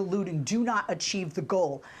violence and the looting do not achieve the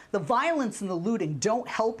goal. The violence and the looting don't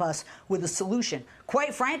help us with a solution.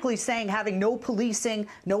 Quite frankly, saying having no policing,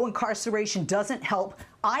 no incarceration doesn't help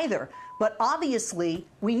either. But obviously,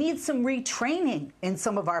 we need some retraining in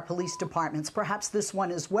some of our police departments, perhaps this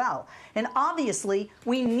one as well. And obviously,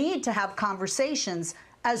 we need to have conversations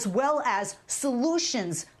as well as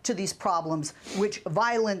solutions to these problems, which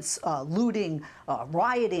violence, looting,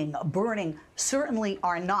 rioting, burning certainly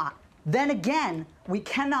are not. Then again, we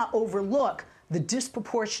cannot overlook the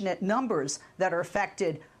disproportionate numbers that are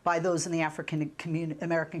affected by those in the African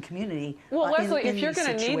American community. Well, Leslie, in if you're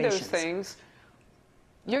going to need those things,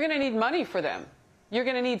 you're going to need money for them. You're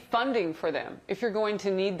going to need funding for them if you're going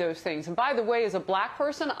to need those things. And by the way, as a black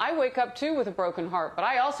person, I wake up too with a broken heart, but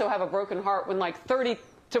I also have a broken heart when like 30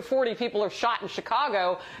 to 40 people are shot in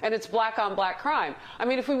Chicago and it's black on black crime. I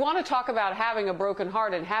mean, if we want to talk about having a broken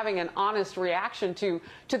heart and having an honest reaction to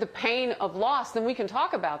the pain of loss, then we can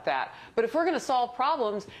talk about that. But if we're going to solve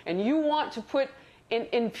problems and you want to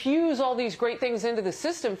infuse all these great things into the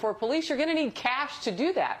system for police, you're going to need cash to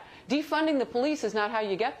do that. Defunding the police is not how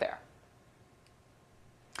you get there.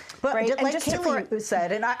 But right. Like Kayleigh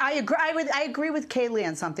said, and I agree with Kayleigh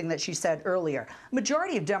on something that she said earlier.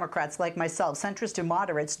 Majority of Democrats like myself, centrist and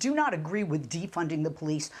moderates, do not agree with defunding the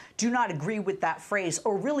police, do not agree with that phrase,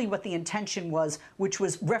 or really what the intention was, which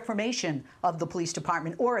was reformation of the police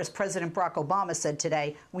department, or as President Barack Obama said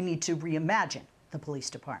today, we need to reimagine the police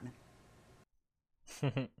department.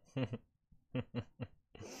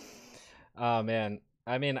 Oh, man.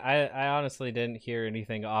 I mean, I honestly didn't hear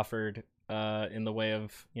anything offered in the way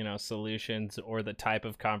of, solutions or the type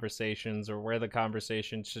of conversations or where the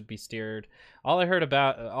conversation should be steered. All I heard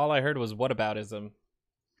was whataboutism.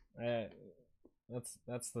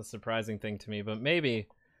 That's the surprising thing to me. But maybe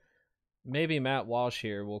Matt Walsh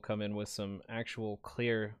here will come in with some actual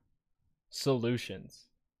clear solutions.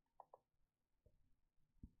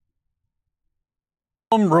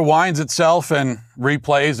 Rewinds itself and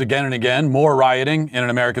replays again and again. More rioting in an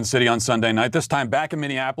American city on Sunday night. This time back in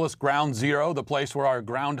Minneapolis, Ground Zero, the place where our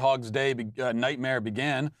Groundhog's Day nightmare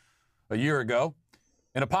began a year ago.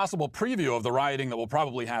 In a possible preview of the rioting that will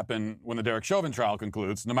probably happen when the Derek Chauvin trial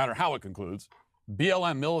concludes, no matter how it concludes,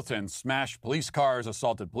 BLM militants smashed police cars,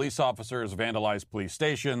 assaulted police officers, vandalized police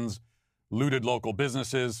stations, looted local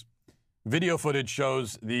businesses. Video footage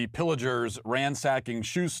shows the pillagers ransacking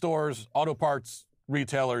shoe stores, auto parts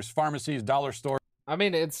retailers, pharmacies, dollar stores. I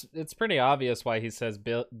mean, it's pretty obvious why he says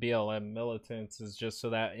BLM militants is just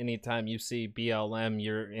so that anytime you see BLM,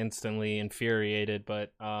 you're instantly infuriated.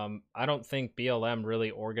 But I don't think BLM really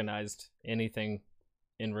organized anything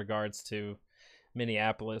in regards to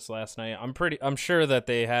Minneapolis last night. I'm sure that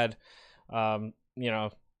they had,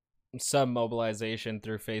 some mobilization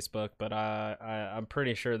through Facebook, but I'm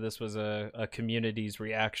pretty sure this was a community's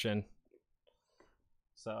reaction.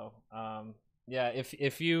 So, yeah,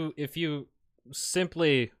 if you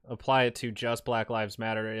simply apply it to just Black Lives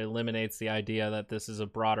Matter, it eliminates the idea that this is a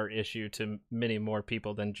broader issue to many more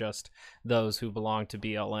people than just those who belong to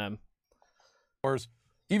BLM.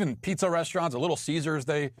 Even pizza restaurants, a Little Caesars,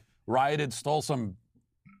 they rioted, stole some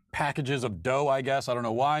packages of dough, I guess. I don't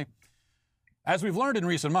know why. As we've learned in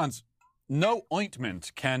recent months, no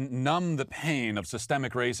ointment can numb the pain of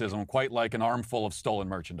systemic racism quite like an armful of stolen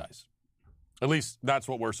merchandise. At least that's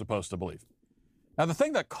what we're supposed to believe. Now, the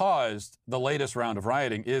thing that caused the latest round of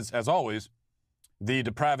rioting is, as always, the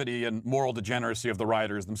depravity and moral degeneracy of the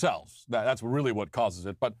rioters themselves. That's really what causes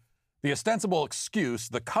it. But the ostensible excuse,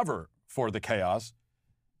 the cover for the chaos,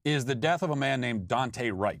 is the death of a man named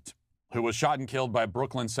Daunte Wright, who was shot and killed by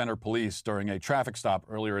Brooklyn Center police during a traffic stop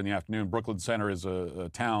earlier in the afternoon. Brooklyn Center is a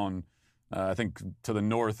town, I think, to the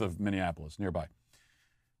north of Minneapolis, nearby.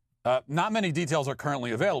 Not many details are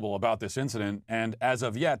currently available about this incident, and as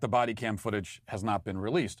of yet, the body cam footage has not been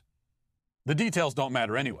released. The details don't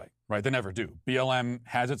matter anyway, right? They never do. BLM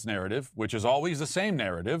has its narrative, which is always the same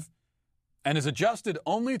narrative, and is adjusted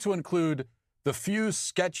only to include the few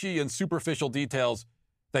sketchy and superficial details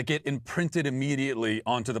that get imprinted immediately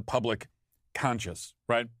onto the public conscious,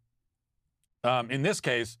 right? In this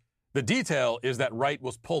case, the detail is that Wright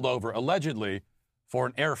was pulled over allegedly for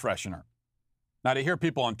an air freshener. Now, to hear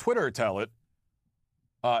people on Twitter tell it,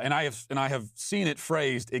 and I have seen it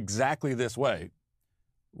phrased exactly this way,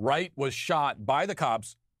 Wright was shot by the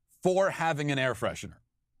cops for having an air freshener.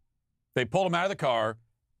 They pulled him out of the car,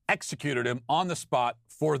 executed him on the spot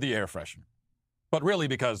for the air freshener, but really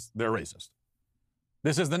because they're racist.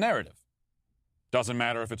 This is the narrative. Doesn't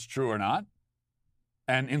matter if it's true or not.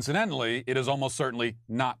 And incidentally, it is almost certainly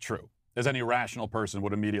not true, as any rational person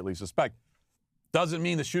would immediately suspect. Doesn't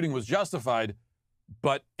mean the shooting was justified,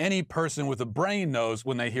 but any person with a brain knows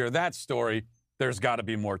when they hear that story, there's got to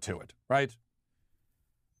be more to it, right?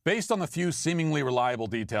 Based on the few seemingly reliable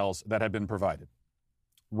details that have been provided,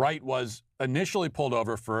 Wright was initially pulled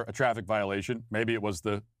over for a traffic violation. Maybe it was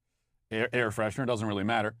the air freshener. It doesn't really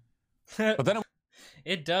matter. But then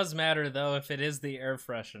it does matter, though, if it is the air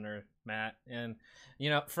freshener, Matt. And, you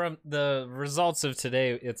know, from the results of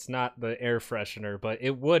today, it's not the air freshener, but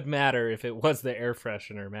it would matter if it was the air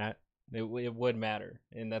freshener, Matt. It would matter.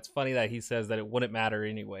 And that's funny that he says that it wouldn't matter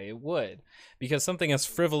anyway. It would. Because something as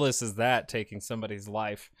frivolous as that, taking somebody's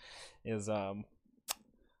life, is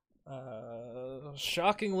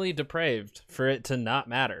shockingly depraved for it to not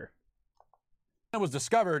matter. It was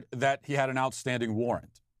discovered that he had an outstanding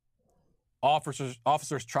warrant.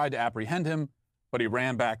 Officers tried to apprehend him, but he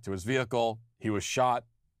ran back to his vehicle. He was shot.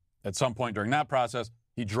 At some point during that process,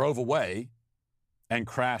 he drove away and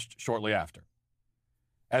crashed shortly after.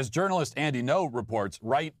 As journalist Andy No reports,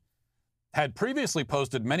 Wright had previously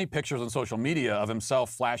posted many pictures on social media of himself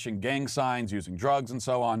flashing gang signs, using drugs, and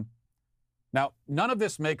so on. Now, none of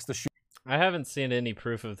this makes the I haven't seen any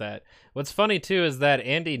proof of that. What's funny, too, is that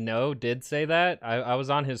Andy No did say that. I was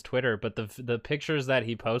on his Twitter, but the pictures that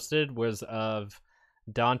he posted was of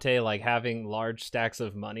Dante, like, having large stacks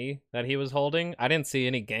of money that he was holding. I didn't see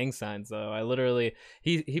any gang signs, though. I literally...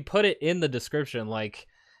 He put it in the description, like...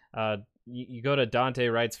 You go to Dante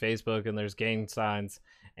Wright's Facebook and there's gang signs,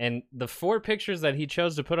 and the 4 pictures that he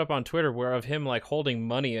chose to put up on Twitter were of him like holding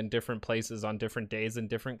money in different places on different days in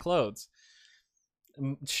different clothes.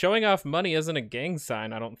 Showing off money isn't a gang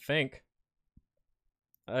sign, I don't think,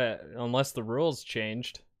 unless the rules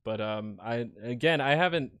changed. But I'm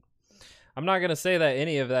not gonna say that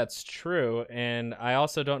any of that's true, and I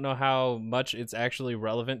also don't know how much it's actually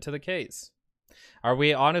relevant to the case. Are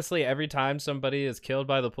we honestly, every time somebody is killed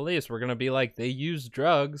by the police, we're going to be like, they used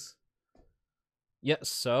drugs? Yeah,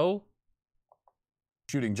 so?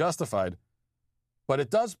 Shooting justified, but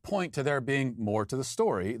it does point to there being more to the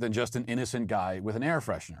story than just an innocent guy with an air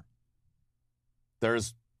freshener.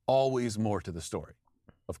 There's always more to the story,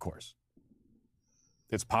 of course.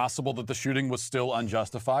 It's possible that the shooting was still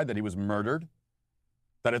unjustified, that he was murdered,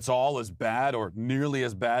 that it's all as bad or nearly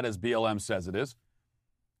as bad as BLM says it is.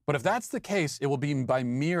 But if that's the case, it will be by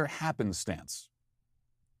mere happenstance.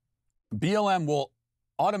 BLM will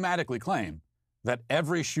automatically claim that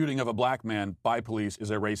every shooting of a black man by police is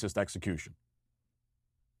a racist execution.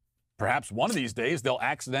 Perhaps one of these days they'll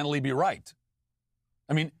accidentally be right.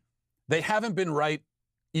 I mean, they haven't been right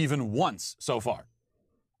even once so far.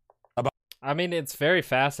 I mean, it's very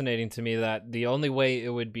fascinating to me that the only way it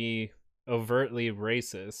would be overtly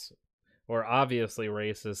racist or obviously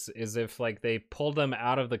racist is if, like, they pulled them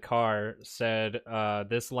out of the car, said,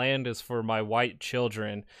 this land is for my white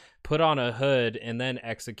children, put on a hood, and then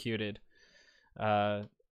executed the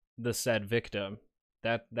said victim.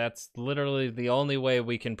 That's literally the only way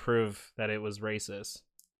we can prove that it was racist.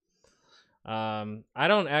 I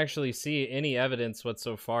don't actually see any evidence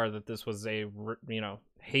whatsoever that this was a,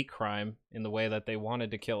 hate crime in the way that they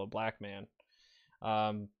wanted to kill a black man.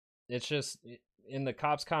 It's just... in the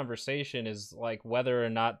cops' conversation is like whether or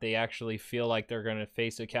not they actually feel like they're going to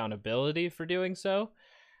face accountability for doing so.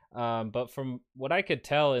 But from what I could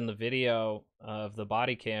tell in the video of the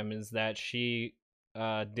body cam is that she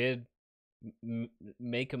did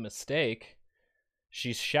make a mistake.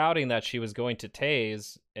 She's shouting that she was going to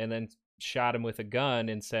tase and then shot him with a gun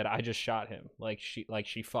and said, I just shot him. Like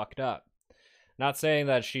she fucked up. Not saying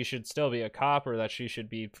that she should still be a cop or that she should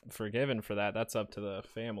be forgiven for that. That's up to the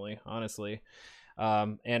family, honestly.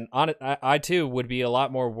 I too would be a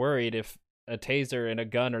lot more worried if a taser and a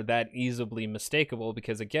gun are that easily mistakable,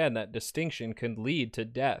 because again, that distinction can lead to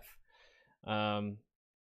death.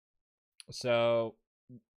 So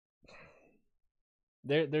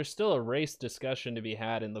there's still a race discussion to be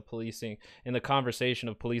had in the conversation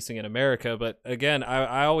of policing in America. But again,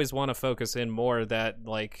 I always want to focus in more that,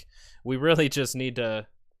 like, we really just need to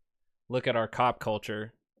look at our cop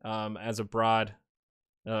culture as a broad,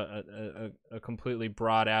 a completely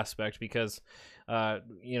broad aspect, because, all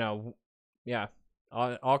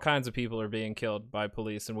kinds of people are being killed by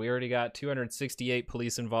police, and we already got 268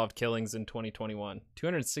 police-involved killings in 2021.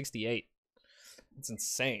 268. It's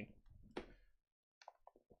insane.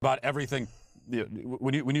 About everything,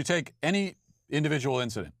 when you take any individual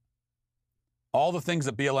incident, all the things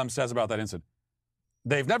that BLM says about that incident,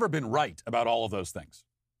 they've never been right about all of those things.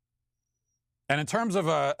 And in terms of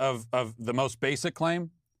the most basic claim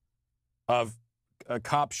of a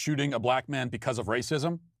cop shooting a black man because of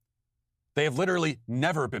racism, they have literally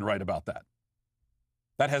never been right about that.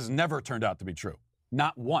 That has never turned out to be true.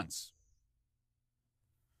 Not once.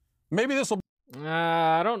 Maybe this will.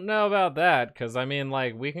 I don't know about that, because I mean,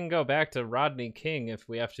 like, we can go back to Rodney King if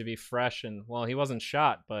we have to be fresh, and well, he wasn't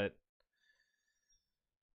shot, but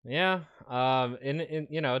yeah, in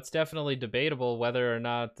you know, it's definitely debatable whether or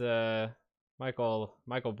not Michael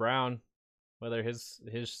Brown, whether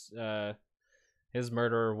his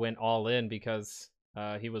murderer went all in because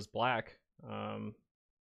he was black.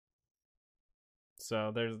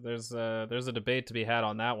 So there's a debate to be had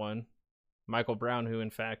on that one. Michael Brown, who in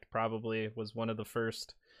fact probably was one of the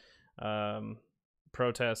first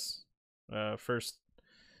protests, first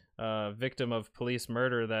victim of police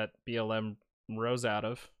murder that BLM rose out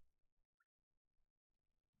of.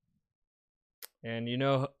 And you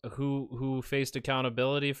know who faced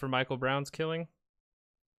accountability for Michael Brown's killing?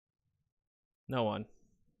 No one.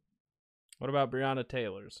 What about Breonna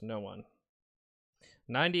Taylor's? No one.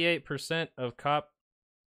 98% of cop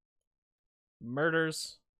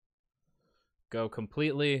murders go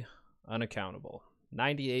completely unaccountable.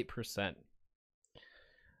 98%.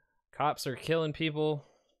 Cops are killing people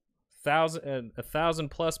 1,000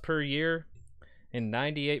 plus per year, and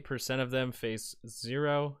 98% of them face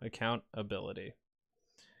zero accountability.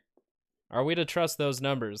 Are we to trust those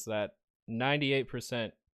numbers that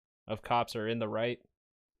 98% of cops are in the right?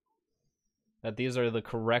 That these are the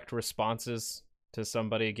correct responses to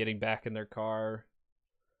somebody getting back in their car,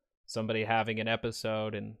 somebody having an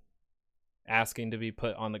episode and asking to be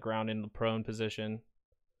put on the ground in the prone position?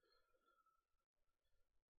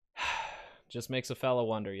 Just makes a fella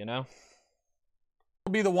wonder, you know?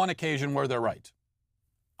 Will be the one occasion where they're right.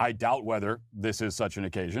 I doubt whether this is such an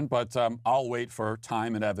occasion, but I'll wait for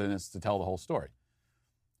time and evidence to tell the whole story.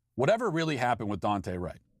 Whatever really happened with Daunte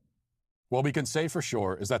Wright, what we can say for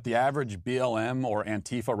sure is that the average BLM or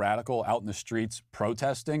Antifa radical out in the streets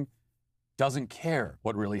protesting doesn't care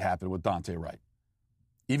what really happened with Daunte Wright.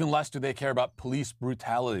 Even less do they care about police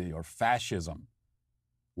brutality or fascism.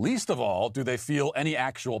 Least of all do they feel any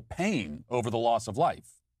actual pain over the loss of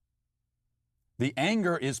life. The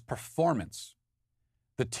anger is performance.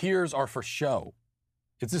 The tears are for show.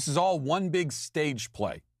 This is all one big stage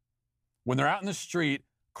play. When they're out in the street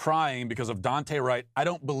crying because of Daunte Wright, I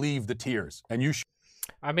don't believe the tears. And you should.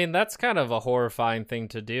 I mean, that's kind of a horrifying thing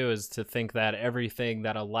to do, is to think that everything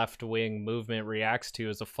that a left-wing movement reacts to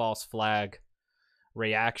is a false flag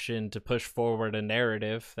reaction to push forward a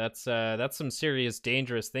narrative. That's some serious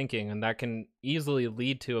dangerous thinking, and that can easily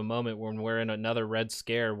lead to a moment when we're in another Red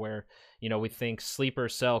Scare where, you know, we think sleeper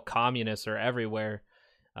cell communists are everywhere.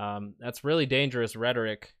 That's really dangerous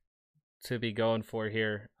rhetoric to be going for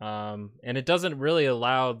here, and it doesn't really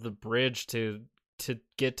allow the bridge to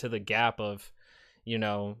get to the gap of, you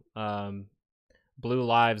know, Blue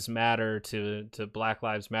Lives Matter to Black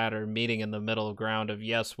Lives Matter meeting in the middle ground of,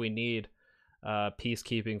 yes, we need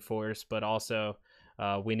peacekeeping force, but also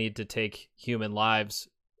we need to take human lives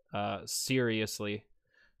seriously.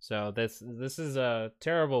 So this is a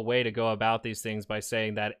terrible way to go about these things, by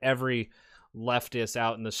saying that every leftist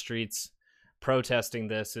out in the streets protesting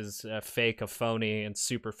this is a fake, a phony, and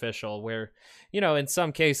superficial, where, you know, in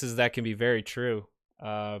some cases that can be very true.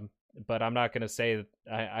 But I'm not going to say that.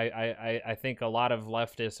 I think a lot of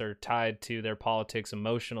leftists are tied to their politics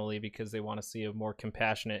emotionally because they want to see a more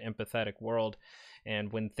compassionate, empathetic world.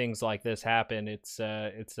 And when things like this happen, it's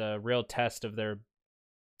a real test of their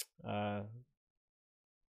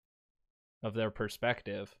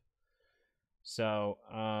perspective. So,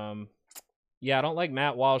 yeah, I don't like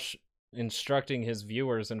Matt Walsh instructing his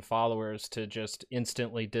viewers and followers to just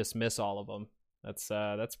instantly dismiss all of them.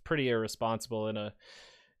 That's pretty irresponsible in a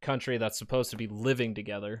country that's supposed to be living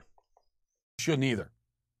together. Shouldn't either.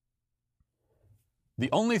 The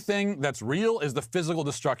only thing that's real is the physical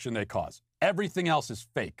destruction they cause. Everything else is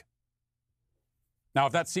fake. Now,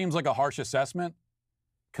 if that seems like a harsh assessment,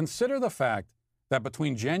 consider the fact that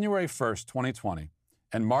between January 1st, 2020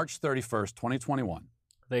 and March 31st, 2021,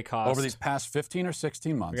 they cost, over these past 15 or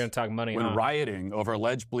 16 months, we're going to talk money, when rioting over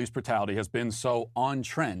alleged police brutality has been so on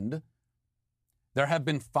trend, there have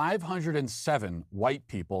been 507 white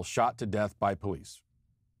people shot to death by police,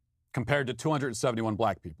 compared to 271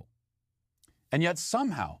 black people. And yet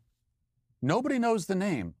somehow, nobody knows the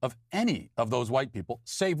name of any of those white people,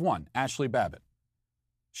 save one, Ashley Babbitt.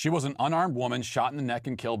 She was an unarmed woman shot in the neck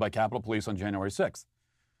and killed by Capitol Police on January 6th.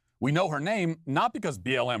 We know her name not because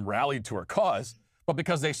BLM rallied to her cause, but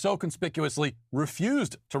because they so conspicuously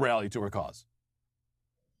refused to rally to her cause.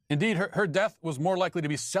 Indeed, her death was more likely to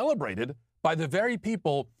be celebrated by the very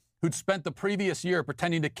people who'd spent the previous year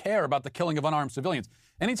pretending to care about the killing of unarmed civilians.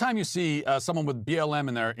 Anytime you see someone with BLM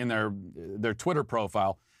in their Twitter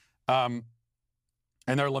profile, and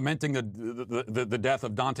they're lamenting the death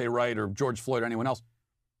of Daunte Wright or George Floyd or anyone else,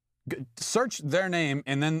 Search their name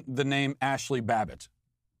and then the name Ashley Babbitt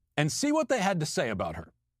and see what they had to say about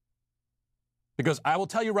her. Because I will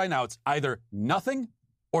tell you right now, it's either nothing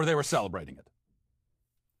or they were celebrating it.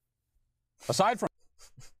 Aside from...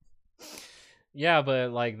 Yeah,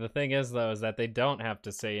 but like the thing is though, is that they don't have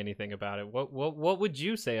to say anything about it. What would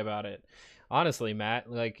you say about it? Honestly,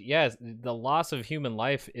 Matt, like, yes, the loss of human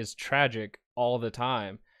life is tragic all the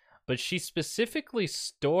time, but she specifically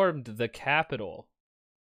stormed the Capitol.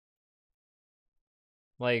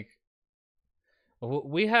 Like,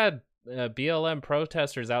 we had BLM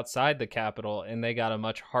protesters outside the Capitol, and they got a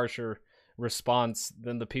much harsher response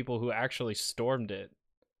than the people who actually stormed it.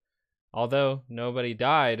 Although nobody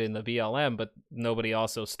died in the BLM, but nobody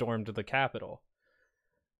also stormed the Capitol.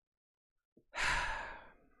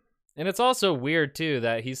 And it's also weird, too,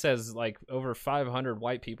 that he says, like, over 500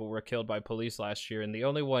 white people were killed by police last year, and the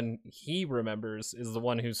only one he remembers is the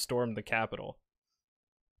one who stormed the Capitol.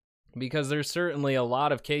 Because there's certainly a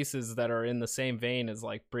lot of cases that are in the same vein as,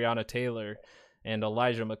 like, Breonna Taylor and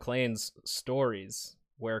Elijah McClain's stories,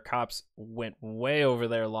 where cops went way over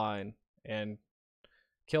their line and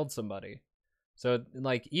killed somebody. So,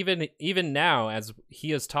 like, even now, as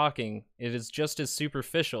he is talking, it is just as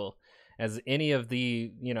superficial as any of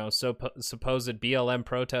the, you know, supposed BLM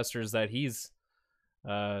protesters that he's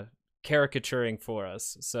caricaturing for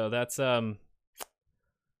us. So that's man,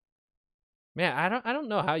 I don't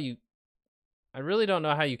know how you, I really don't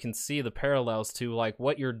know how you can see the parallels to like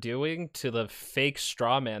what you're doing to the fake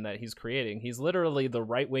straw man that he's creating. He's literally the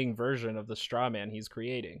right-wing version of the straw man he's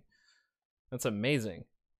creating. That's amazing.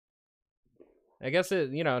 I guess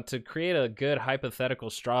it, you know, to create a good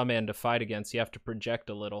hypothetical straw man to fight against, you have to project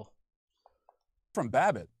a little. From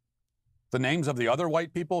Babbitt, the names of the other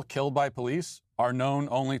white people killed by police are known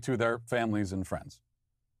only to their families and friends.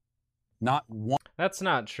 Not one. That's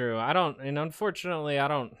not true. Unfortunately, I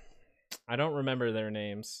don't remember their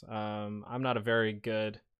names. I'm not a very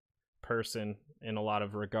good person in a lot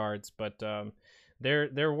of regards, but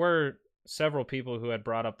there were several people who had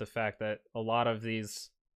brought up the fact that a lot of these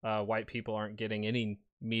white people aren't getting any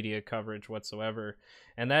media coverage whatsoever,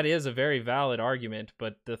 and that is a very valid argument.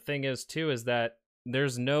 But the thing is too is that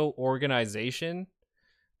there's no organization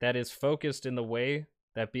that is focused in the way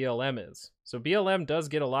that BLM is. So BLM does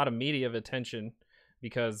get a lot of media attention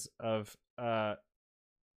because of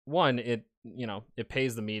one, it, you know, it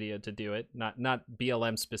pays the media to do it, not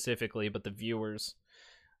BLM specifically, but the viewers.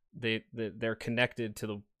 They're connected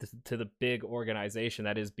to the big organization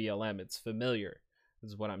that is BLM. It's familiar,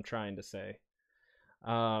 is what I'm trying to say.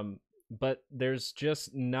 But there's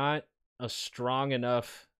just not a strong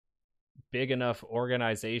enough, big enough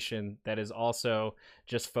organization that is also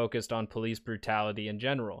just focused on police brutality in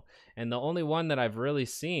general. And the only one that I've really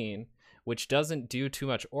seen, which doesn't do too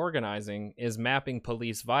much organizing, is Mapping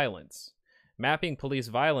Police Violence. Mapping Police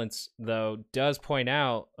Violence, though, does point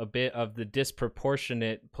out a bit of the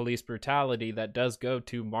disproportionate police brutality that does go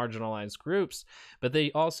to marginalized groups, but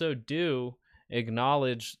they also do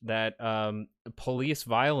acknowledge that police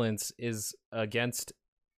violence is against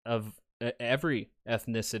of every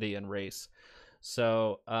ethnicity and race.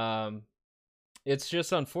 So it's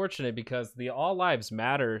just unfortunate because the All Lives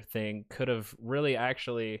Matter thing could have really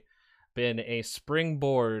actually been a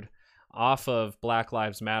springboard off of Black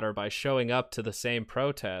Lives Matter by showing up to the same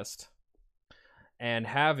protest and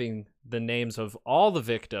having the names of all the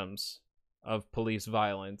victims of police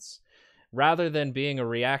violence, rather than being a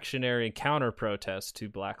reactionary counter protest to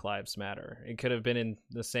Black Lives Matter. It could have been in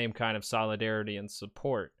the same kind of solidarity and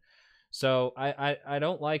support. So I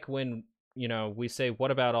don't like when, you know, we say,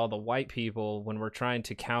 what about all the white people, when we're trying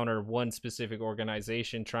to counter one specific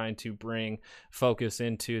organization, trying to bring focus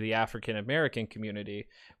into the African American community,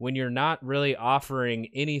 when you're not really offering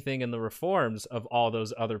anything in the reforms of all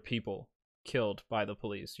those other people killed by the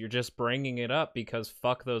police. You're just bringing it up because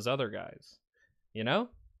fuck those other guys, you know?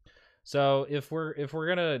 So if we're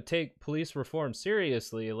gonna take police reform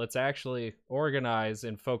seriously, let's actually organize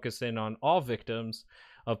and focus in on all victims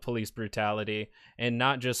of police brutality and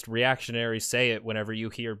not just reactionary say it whenever you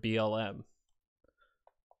hear BLM.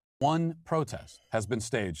 One protest has been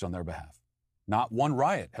staged on their behalf. Not one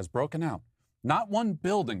riot has broken out. Not one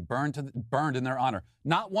building burned in their honor.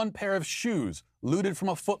 Not one pair of shoes looted from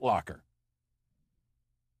a Foot Locker.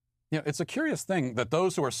 You know, it's a curious thing that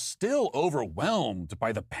those who are still overwhelmed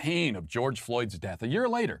by the pain of George Floyd's death a year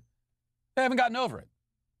later, they haven't gotten over it.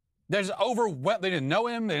 They didn't know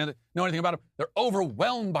him. They didn't know anything about him. They're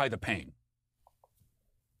overwhelmed by the pain.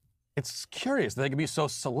 It's curious that they can be so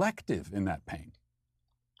selective in that pain.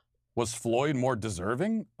 Was Floyd more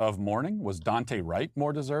deserving of mourning? Was Daunte Wright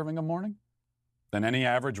more deserving of mourning than any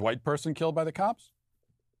average white person killed by the cops?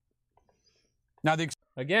 Now,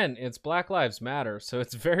 again, it's Black Lives Matter, so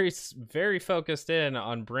it's very, very focused in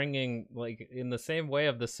on bringing, like, in the same way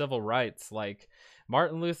of the civil rights, like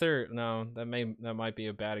Martin Luther. No, that might be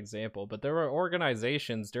a bad example, but there were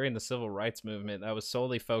organizations during the civil rights movement that was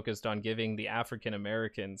solely focused on giving the African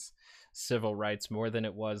Americans civil rights more than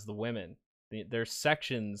it was the women. There's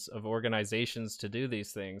sections of organizations to do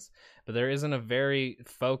these things, but there isn't a very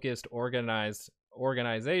focused,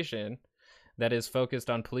 organization that is focused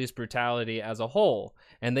on police brutality as a whole.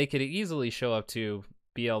 And they could easily show up to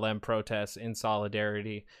BLM protests in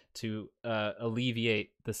solidarity to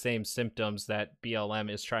alleviate the same symptoms that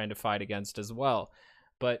BLM is trying to fight against as well.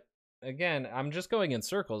 But again, I'm just going in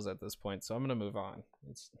circles at this point, so I'm going to move on.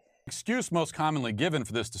 Excuse most commonly given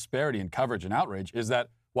for this disparity in coverage and outrage is that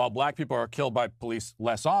while black people are killed by police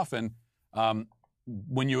less often,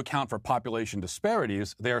 when you account for population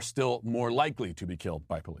disparities, they are still more likely to be killed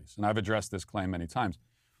by police. And I've addressed this claim many times.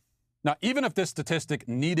 Now, even if this statistic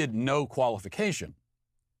needed no qualification,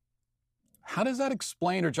 how does that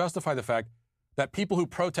explain or justify the fact that people who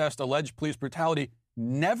protest alleged police brutality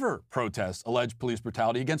never protest alleged police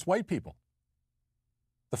brutality against white people?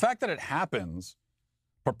 The fact that it happens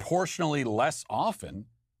proportionally less often,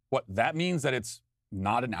 that means that it's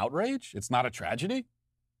not an outrage? It's not a tragedy?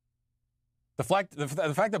 The fact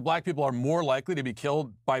that black people are more likely to be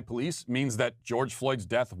killed by police means that George Floyd's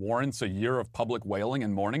death warrants a year of public wailing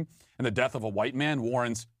and mourning, and the death of a white man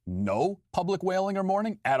warrants no public wailing or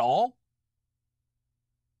mourning at all?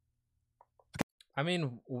 I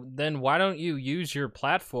mean, then why don't you use your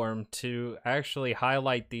platform to actually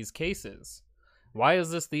highlight these cases? Why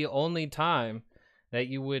is this the only time that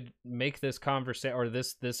you would make this conversation or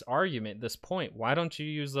this argument, this point? Why don't you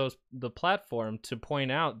use the platform to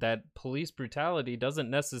point out that police brutality doesn't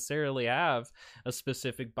necessarily have a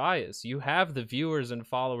specific bias? You have the viewers and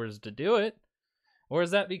followers to do it. Or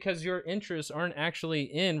is that because your interests aren't actually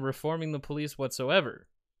in reforming the police whatsoever?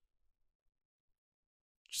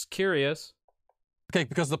 Just curious. Okay,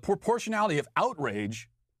 because the proportionality of outrage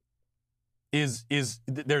is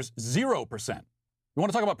there's 0%. You want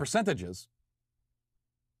to talk about percentages?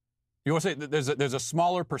 You want to say that there's a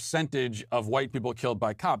smaller percentage of white people killed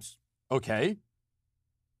by cops. Okay.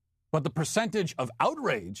 But the percentage of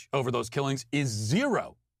outrage over those killings is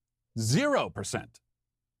 0%.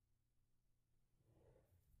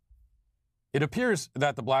 It appears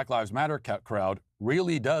that the Black Lives Matter crowd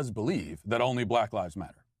really does believe that only Black lives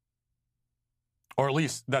matter. Or at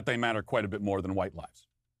least that they matter quite a bit more than white lives.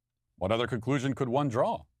 What other conclusion could one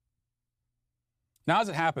draw? Now, as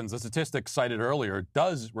it happens, the statistic cited earlier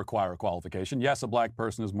does require a qualification. Yes, a black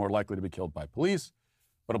person is more likely to be killed by police,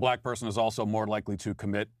 but a black person is also more likely to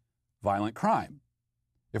commit violent crime.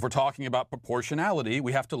 If we're talking about proportionality,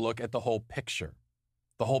 we have to look at the whole picture.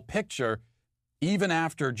 The whole picture, even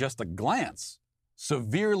after just a glance,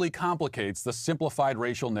 severely complicates the simplified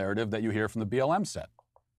racial narrative that you hear from the BLM set.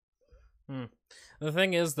 The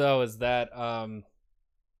thing is, though, is that on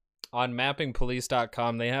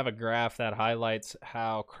mappingpolice.com, they have a graph that highlights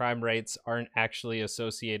how crime rates aren't actually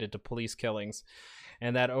associated to police killings,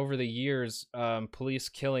 and that over the years, police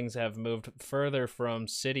killings have moved further from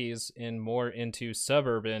cities and more into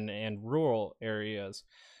suburban and rural areas.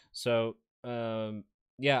 So,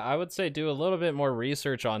 yeah, I would say do a little bit more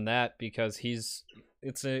research on that, because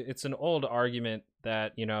it's an old argument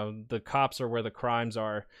that, you know, the cops are where the crimes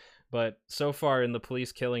are. But so far in the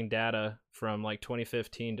police killing data from like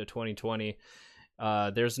 2015 to 2020,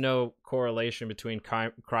 there's no correlation between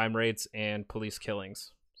crime rates and police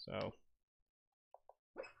killings. So,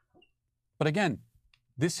 but again,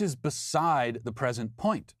 this is beside the present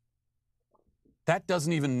point. That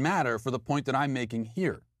doesn't even matter for the point that I'm making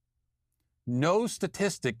here. No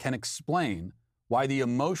statistic can explain why the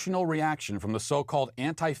emotional reaction from the so-called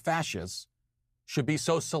anti-fascists should be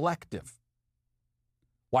so selective.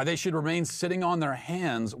 Why they should remain sitting on their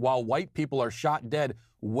hands while white people are shot dead,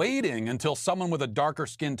 waiting until someone with a darker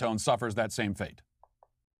skin tone suffers that same fate.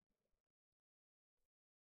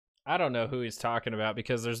 I don't know who he's talking about,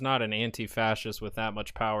 because there's not an anti-fascist with that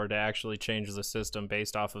much power to actually change the system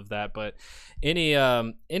based off of that. But any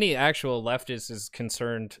actual leftist is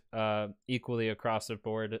concerned equally across the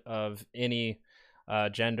board of any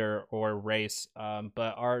gender or race,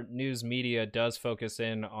 but our news media does focus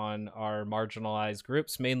in on our marginalized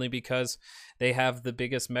groups, mainly because they have the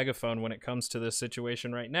biggest megaphone when it comes to this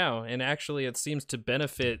situation right now. And actually, it seems to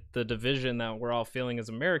benefit the division that we're all feeling as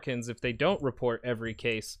Americans if they don't report every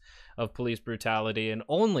case of police brutality and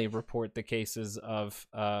only report the cases of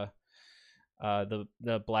the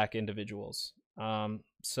black individuals.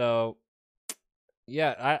 So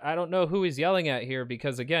yeah, I don't know who he's yelling at here,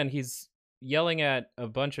 because again, he's yelling at a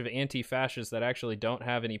bunch of anti-fascists that actually don't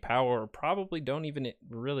have any power or probably don't even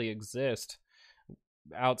really exist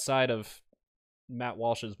outside of Matt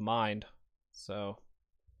Walsh's mind. So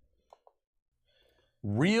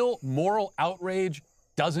real moral outrage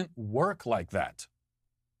doesn't work like that.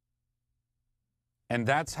 And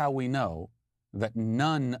that's how we know that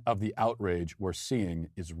none of the outrage we're seeing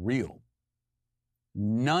is real.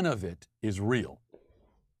 None of it is real.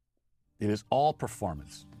 It is all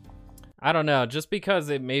performance. I don't know. Just because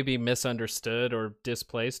it may be misunderstood or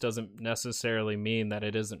displaced doesn't necessarily mean that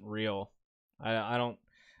it isn't real. I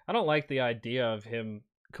don't like the idea of him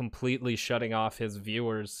completely shutting off his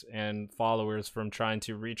viewers and followers from trying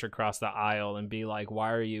to reach across the aisle and be like,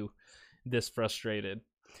 why are you this frustrated?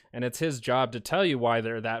 And it's his job to tell you why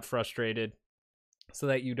they're that frustrated so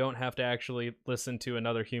that you don't have to actually listen to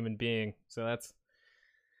another human being. So that's...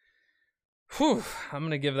 Whew, I'm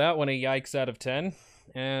going to give that one a yikes out of 10.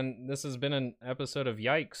 And this has been an episode of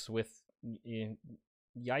Yikes with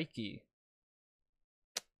Yikey.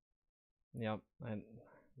 Yep. And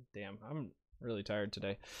damn, I'm really tired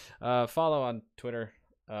today. Follow on Twitter.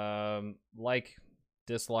 Like,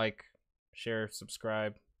 dislike, share,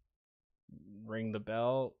 subscribe, ring the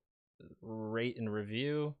bell, rate and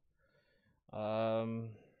review. And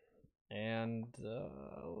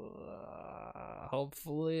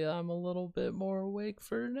hopefully I'm a little bit more awake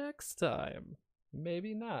for next time.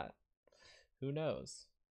 Maybe not. Who knows?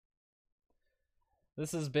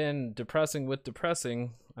 This has been Depressing with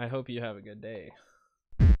Depressing. I hope you have a good day.